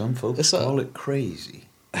some folks It's a- call it crazy.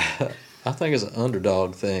 I think it's an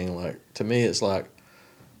underdog thing. Like to me, it's like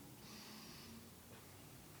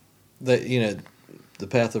the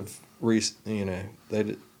path of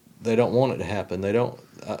they don't want it to happen. They don't.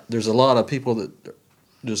 There's a lot of people that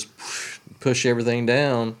just push everything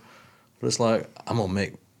down, but it's like, I'm gonna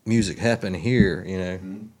make music happen here,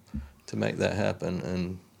 to make that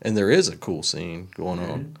happen, and there is a cool scene going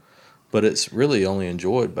on, but it's really only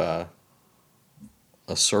enjoyed by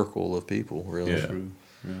a circle of people, really. Yeah. True.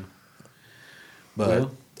 Yeah. But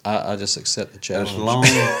Well, I just accept the challenge.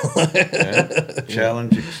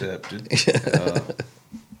 Challenge accepted.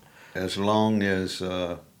 As long as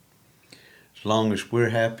we're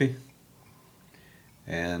happy,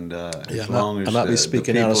 and as long as I might be the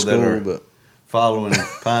speaking out of people that school, are but following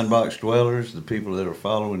Pine Box Dwellers, the people that are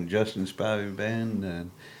following Justin Spivey Band,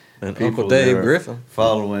 and Uncle people Dave that are Griffin.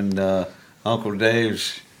 following Uncle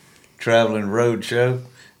Dave's traveling road show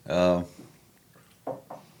are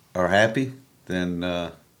happy, then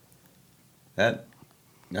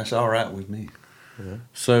that's all right with me.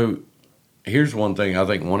 So here's one thing. I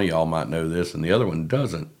think one of y'all might know this and the other one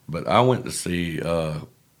doesn't. But I went to see,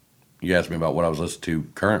 you asked me about what I was listening to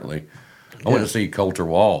currently. I went to see Coulter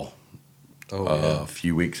Wall a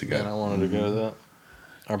few weeks ago. And I wanted to go to that.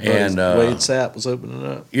 Our And, buddy Wade Sapp was opening it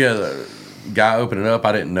up. Yeah, the guy opening up,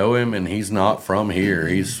 I didn't know him, and he's not from here.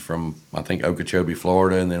 He's from, I think, Okeechobee,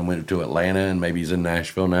 Florida, and then went to Atlanta, and maybe he's in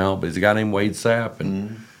Nashville now. But he's a guy named Wade Sapp,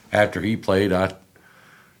 and after he played, I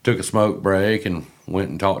took a smoke break and went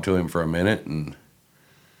and talked to him for a minute, and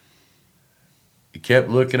he kept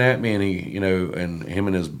looking at me, and and him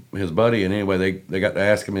and his buddy, and anyway, they got to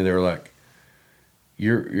asking me, they were like,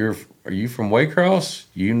 are you from Waycross?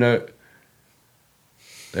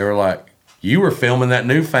 They were like, you were filming that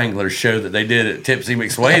Newfangler show that they did at Tipsy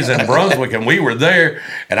McSway's in Brunswick, and we were there,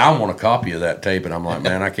 and I want a copy of that tape. And I'm like,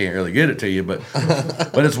 man, I can't really get it to you, but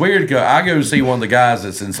it's weird. I go see one of the guys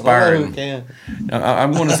that's inspiring.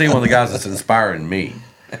 I'm going to see one of the guys that's inspiring me.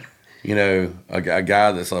 A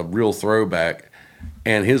guy that's a real throwback,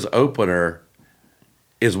 and his opener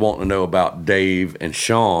is wanting to know about Dave and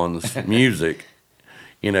Sean's music,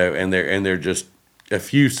 and they're just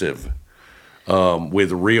effusive.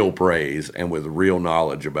 With real praise and with real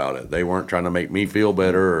knowledge about it. They weren't trying to make me feel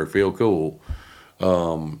better or feel cool.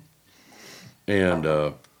 And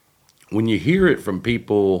when you hear it from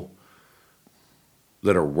people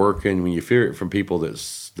that are working, when you hear it from people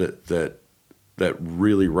that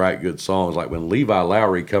really write good songs, like when Levi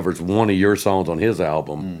Lowry covers one of your songs on his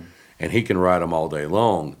album, and he can write them all day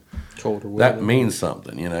long, that means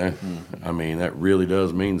something, I mean, that really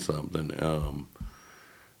does mean something.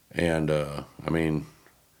 I mean,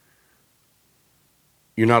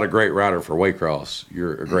 you're not a great writer for Waycross.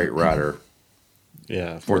 You're a great writer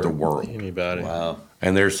for the world. Anybody. Wow.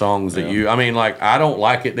 And there's songs that I don't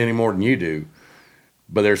like it any more than you do,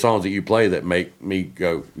 but there's songs that you play that make me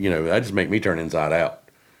go, that just make me turn inside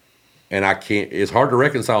out. And it's hard to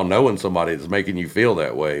reconcile knowing somebody that's making you feel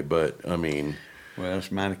that way, but I mean. Well,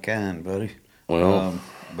 it's mighty kind, buddy. Well.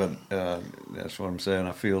 But that's what I'm saying.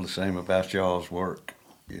 I feel the same about y'all's work.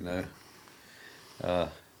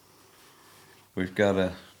 We've got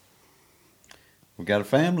a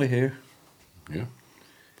family here. Yeah.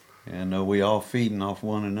 And we all feeding off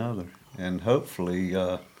one another. And hopefully,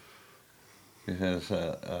 it has.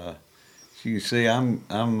 You see, I'm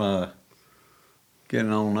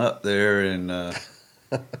getting on up there in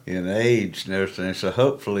age and everything. So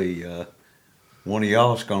hopefully, one of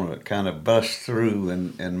y'all's gonna kind of bust through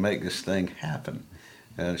and make this thing happen.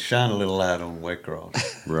 And shine a little light on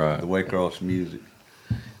Waycross, Right. The Waycross music.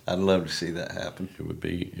 I'd love to see that happen. It would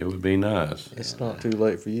be nice. It's not too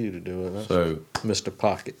late for you to do it. So, Mr.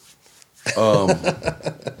 Pocket.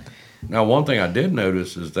 Now one thing I did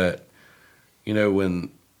notice is that,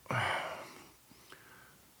 when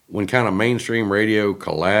kind of mainstream radio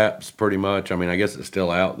collapsed pretty much, I mean, I guess it's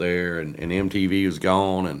still out there, and MTV was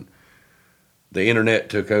gone, and the internet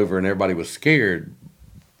took over, and everybody was scared,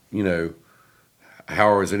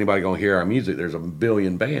 how is anybody going to hear our music? There's a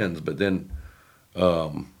billion bands. But then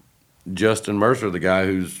Justin Mercer, the guy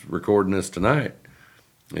who's recording this tonight,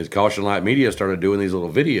 his Caution Light Media started doing these little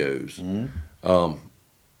videos.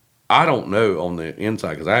 I don't know on the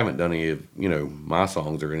inside because I haven't done any of my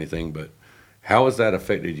songs or anything, but how has that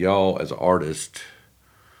affected y'all as artists?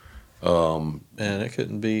 And it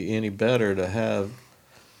couldn't be any better to have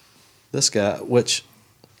this guy, which,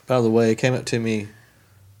 by the way, came up to me.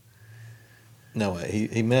 No way.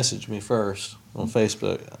 He messaged me first on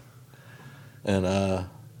Facebook, and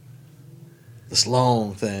this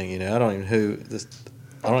long thing, I don't even know who this.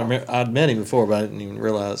 I don't remember. I'd met him before, but I didn't even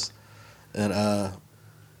realize. And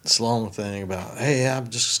this long thing about, hey, I'm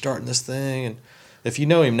just starting this thing, and if you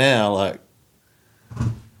know him now, like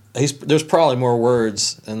there's probably more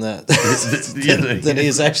words in that than he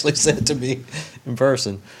has actually said to me in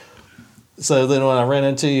person. So then when I ran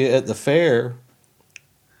into you at the fair,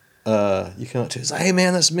 you come up to us, hey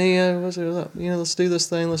man, that's me. Let's do this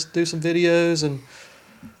thing. Let's do some videos. And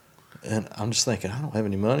I'm just thinking, I don't have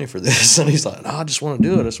any money for this. And he's like, no, I just want to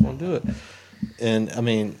do it. I just want to do it. And I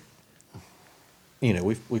mean,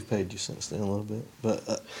 we've paid you since then a little bit,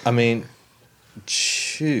 but I mean,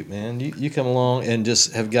 shoot, man, you come along and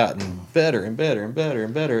just have gotten better and better and better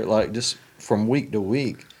and better, like just from week to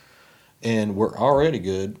week. And we're already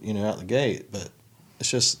good, out the gate, but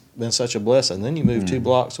it's just been such a blessing. Then you move 2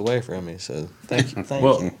 blocks away from me, so thank you.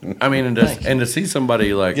 Well, I mean, and to see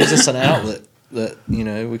somebody like gives us an outlet that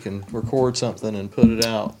we can record something and put it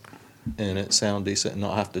out, and it sound decent, and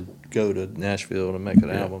not have to go to Nashville to make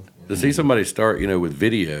an album. To see somebody start, with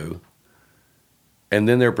video, and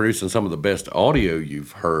then they're producing some of the best audio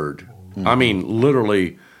you've heard. Mm-hmm. I mean,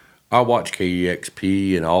 literally, I watch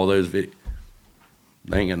KEXP and all those videos.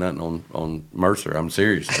 They ain't got nothing on Mercer. I'm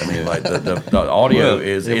serious. I mean, like the audio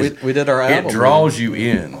is. We did our album. It draws you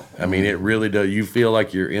in. I mean, it really does. You feel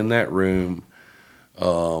like you're in that room.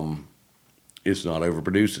 It's not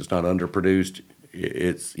overproduced. It's not underproduced.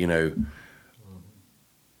 It's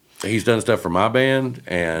he's done stuff for my band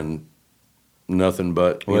and nothing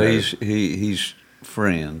but. He's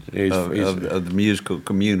friend of the musical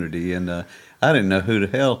community, and I didn't know who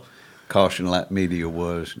the hell Caution Light Media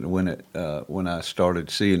was when I started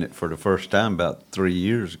seeing it for the first time about 3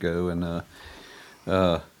 years ago, and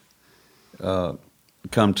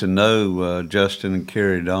come to know Justin and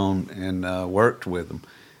carried on and worked with them,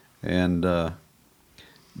 and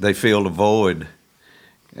they filled a void,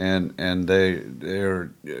 and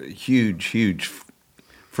they're huge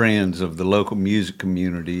friends of the local music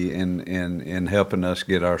community and helping us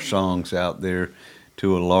get our songs out there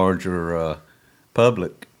to a larger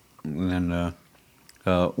public. And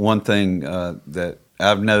one thing that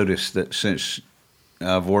I've noticed that since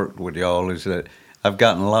I've worked with y'all is that I've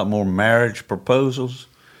gotten a lot more marriage proposals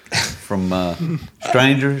from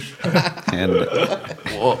strangers. And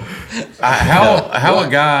how a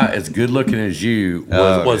guy as good looking as you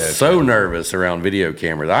was so nervous around video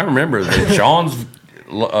cameras. I remember that Sean's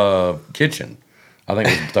kitchen, I think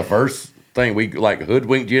it was the first thing we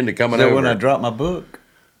hoodwinked you into coming over. When I dropped my book.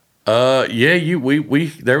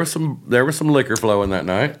 We there was some liquor flowing that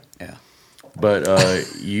night. Yeah. But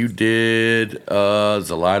you did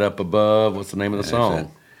The Light Up Above. What's the name of the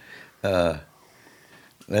song?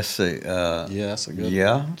 Let's see. Yeah, that's a good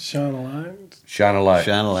one. Shine a Light. Shine a Light.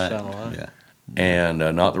 Shine a Light. Yeah. And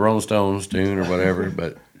not the Rolling Stones tune or whatever,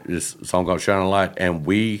 but this song called Shine a Light. And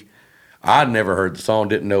I'd never heard the song,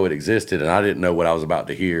 didn't know it existed, and I didn't know what I was about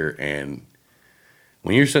to hear. And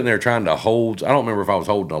when you're sitting there trying to hold, I don't remember if I was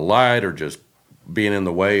holding a light or just being in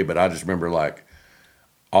the way, but I just remember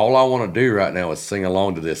all I want to do right now is sing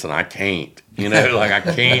along to this, and I can't, I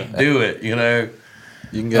can't do it, You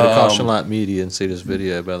can go to Caution Light Media and see this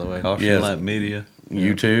video, by the way. Caution Light Media.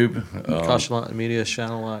 YouTube. Caution Light Media,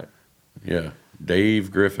 Shine a Light. Yeah,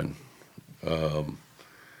 Dave Griffin.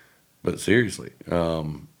 But seriously.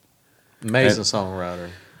 Amazing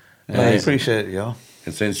songwriter. I appreciate it, y'all.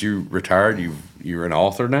 And since you retired, you're an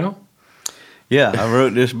author now? Yeah, I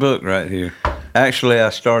wrote this book right here. Actually,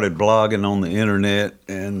 I started blogging on the internet,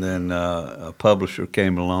 and then a publisher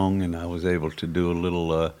came along, and I was able to do a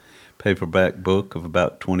little paperback book of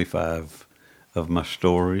about 25 of my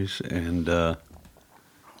stories, and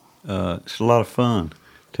it's a lot of fun.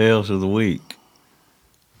 Tales of the Week.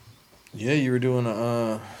 Yeah, you were doing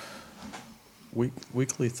a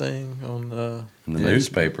weekly thing on in the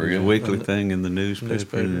newspaper. A weekly thing in the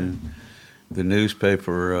newspaper. And the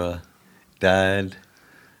newspaper died.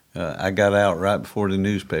 I got out right before the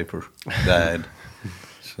newspaper died.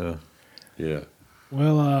 So, yeah.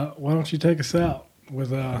 Well, why don't you take us out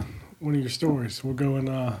with one of your stories? We'll go in.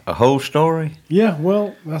 A whole story? Yeah,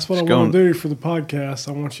 well, that's what I want to do for the podcast.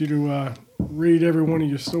 I want you to read every one of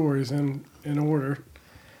your stories in order.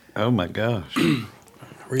 Oh, my gosh.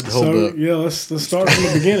 Read the whole book. Yeah, let's start from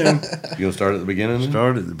the beginning. You gonna start at the beginning?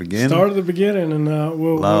 Start at the beginning. Start at the beginning, and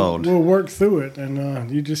we'll work through it. And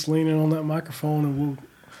you just lean in on that microphone, and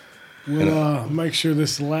we'll make sure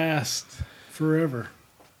this lasts forever.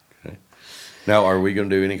 Okay. Now, are we gonna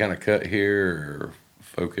do any kind of cut here, or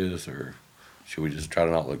focus, or should we just try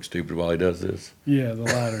to not look stupid while he does this? Yeah, the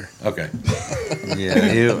latter. Okay.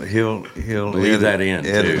 Yeah, he'll leave that in.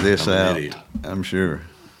 Edit too. this out. I'm sure.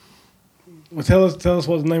 Well, tell us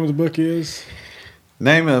what the name of the book is.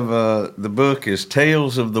 Name of the book is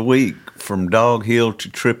Tales of the Week, From Dog Hill to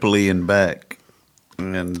Tripoli and Back.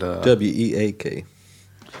 And WEAK.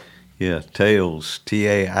 Yeah, Tales,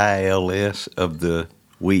 Tails of the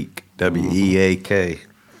week, WEAK.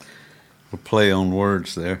 We'll play on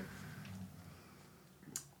words there.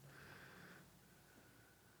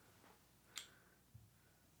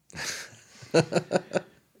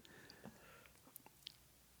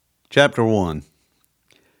 Chapter 1.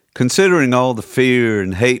 Considering all the fear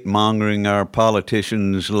and hate-mongering our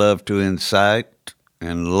politicians love to incite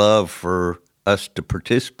and love for us to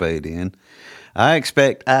participate in, I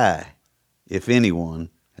expect I, if anyone,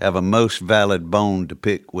 have a most valid bone to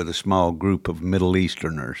pick with a small group of Middle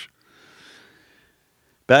Easterners.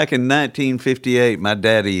 Back in 1958, my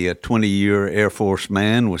daddy, a 20-year Air Force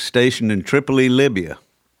man, was stationed in Tripoli, Libya.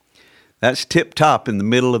 That's tip-top in the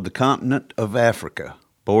middle of the continent of Africa,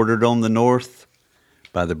 bordered on the north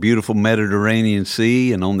by the beautiful Mediterranean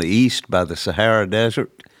Sea and on the east by the Sahara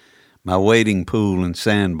Desert, my wading pool and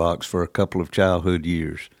sandbox for a couple of childhood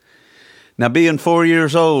years. Now, being 4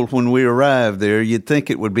 years old when we arrived there, you'd think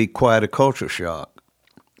it would be quite a culture shock.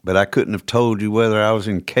 But I couldn't have told you whether I was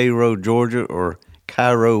in Cairo, Georgia, or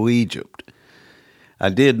Cairo, Egypt. I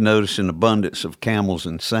did notice an abundance of camels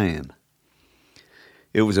and sand.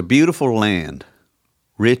 It was a beautiful land,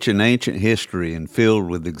 rich in ancient history and filled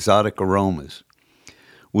with exotic aromas.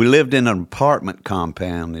 We lived in an apartment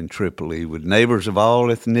compound in Tripoli with neighbors of all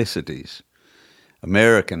ethnicities,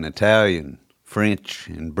 American, Italian, French,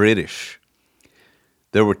 and British.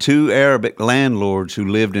 There were 2 Arabic landlords who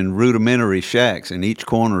lived in rudimentary shacks in each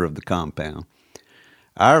corner of the compound.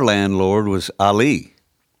 Our landlord was Ali,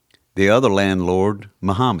 the other landlord,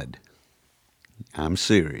 Muhammad. I'm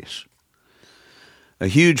serious. A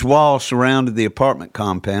huge wall surrounded the apartment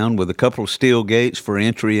compound with a couple of steel gates for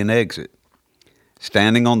entry and exit.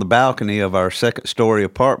 Standing on the balcony of our second-story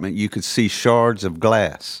apartment, you could see shards of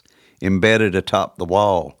glass embedded atop the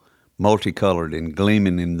wall, multicolored and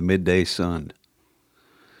gleaming in the midday sun.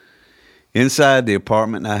 Inside the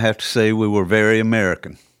apartment, I have to say we were very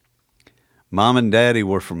American. Mom and Daddy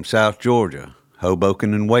were from South Georgia,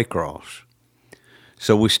 Hoboken and Waycross.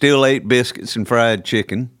 So we still ate biscuits and fried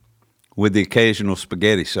chicken, with the occasional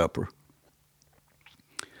spaghetti supper.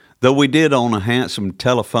 Though we did own a handsome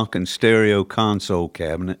Telefunken stereo console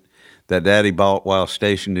cabinet that Daddy bought while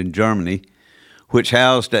stationed in Germany, which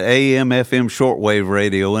housed an AM/FM shortwave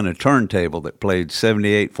radio and a turntable that played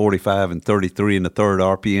 78, 45, and 33 1/3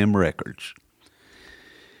 RPM records.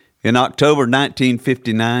 In October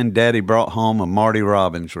 1959, Daddy brought home a Marty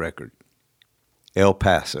Robbins record, El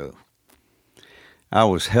Paso. I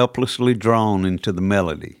was helplessly drawn into the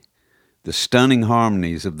melody, the stunning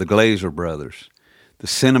harmonies of the Glazer brothers, the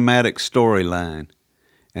cinematic storyline,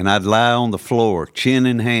 and I'd lie on the floor, chin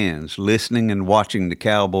in hands, listening and watching the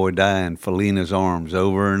cowboy die in Felina's arms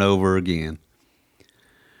over and over again.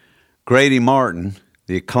 Grady Martin,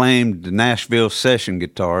 the acclaimed Nashville session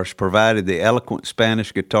guitarist, provided the eloquent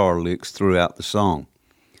Spanish guitar licks throughout the song.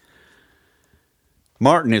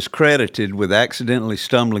 Martin is credited with accidentally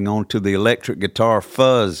stumbling onto the electric guitar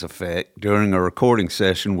fuzz effect during a recording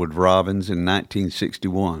session with Robbins in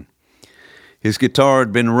 1961. His guitar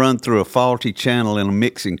had been run through a faulty channel in a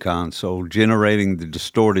mixing console, generating the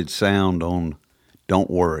distorted sound on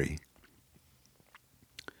Don't Worry.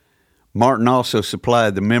 Martin also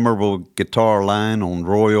supplied the memorable guitar line on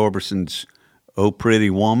Roy Orbison's Oh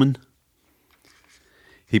Pretty Woman.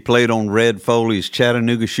 He played on Red Foley's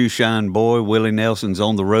Chattanooga Shoeshine Boy, Willie Nelson's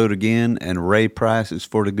On the Road Again, and Ray Price's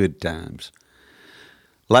For the Good Times.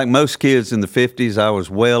 Like most kids in the 50s, I was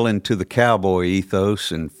well into the cowboy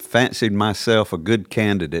ethos and fancied myself a good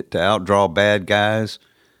candidate to outdraw bad guys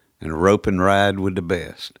and rope and ride with the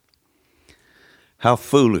best. How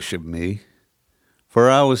foolish of me, for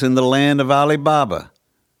I was in the land of Ali Baba.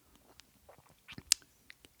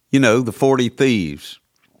 You know, the 40 Thieves,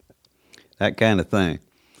 that kind of thing.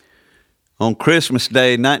 On Christmas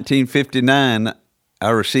Day, 1959, I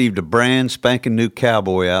received a brand spanking new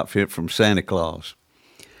cowboy outfit from Santa Claus.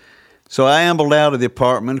 So I ambled out of the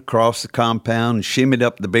apartment, across the compound, and shimmied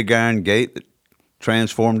up the big iron gate that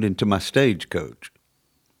transformed into my stagecoach.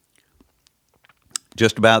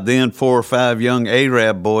 Just about then, 4 or 5 young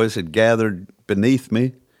Arab boys had gathered beneath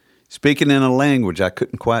me, speaking in a language I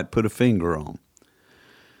couldn't quite put a finger on.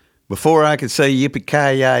 Before I could say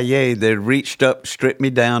yippee-ki-yay, they'd reached up, stripped me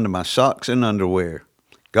down to my socks and underwear.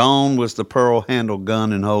 Gone was the pearl-handled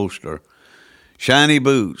gun and holster. Shiny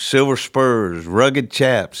boots, silver spurs, rugged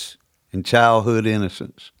chaps, and childhood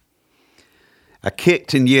innocence. I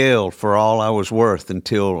kicked and yelled for all I was worth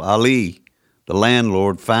until Ali, the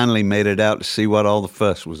landlord, finally made it out to see what all the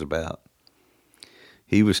fuss was about.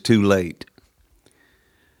 He was too late.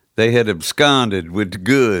 They had absconded with the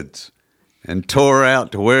goods and tore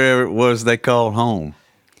out to wherever it was they called home.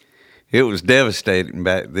 It was devastating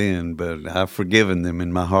back then, but I've forgiven them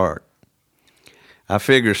in my heart. I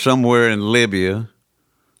figure somewhere in Libya,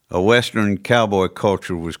 a Western cowboy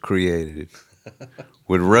culture was created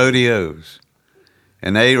with rodeos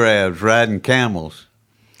and Arabs riding camels,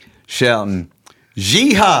 shouting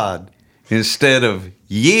jihad instead of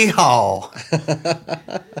yeehaw.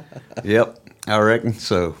 Yep, I reckon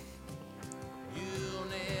so.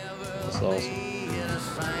 That's awesome.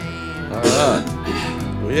 All right.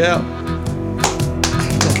 Well, yeah.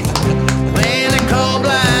 When the cold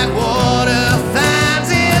black water finds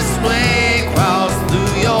its way across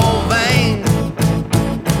through your veins,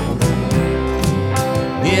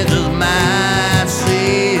 it just might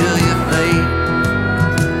seal your fate.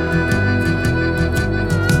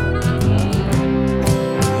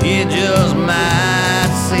 It just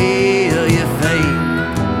might seal your fate.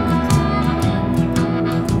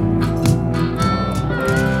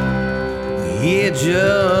 It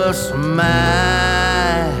just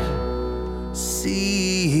might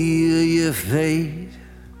seal your fate.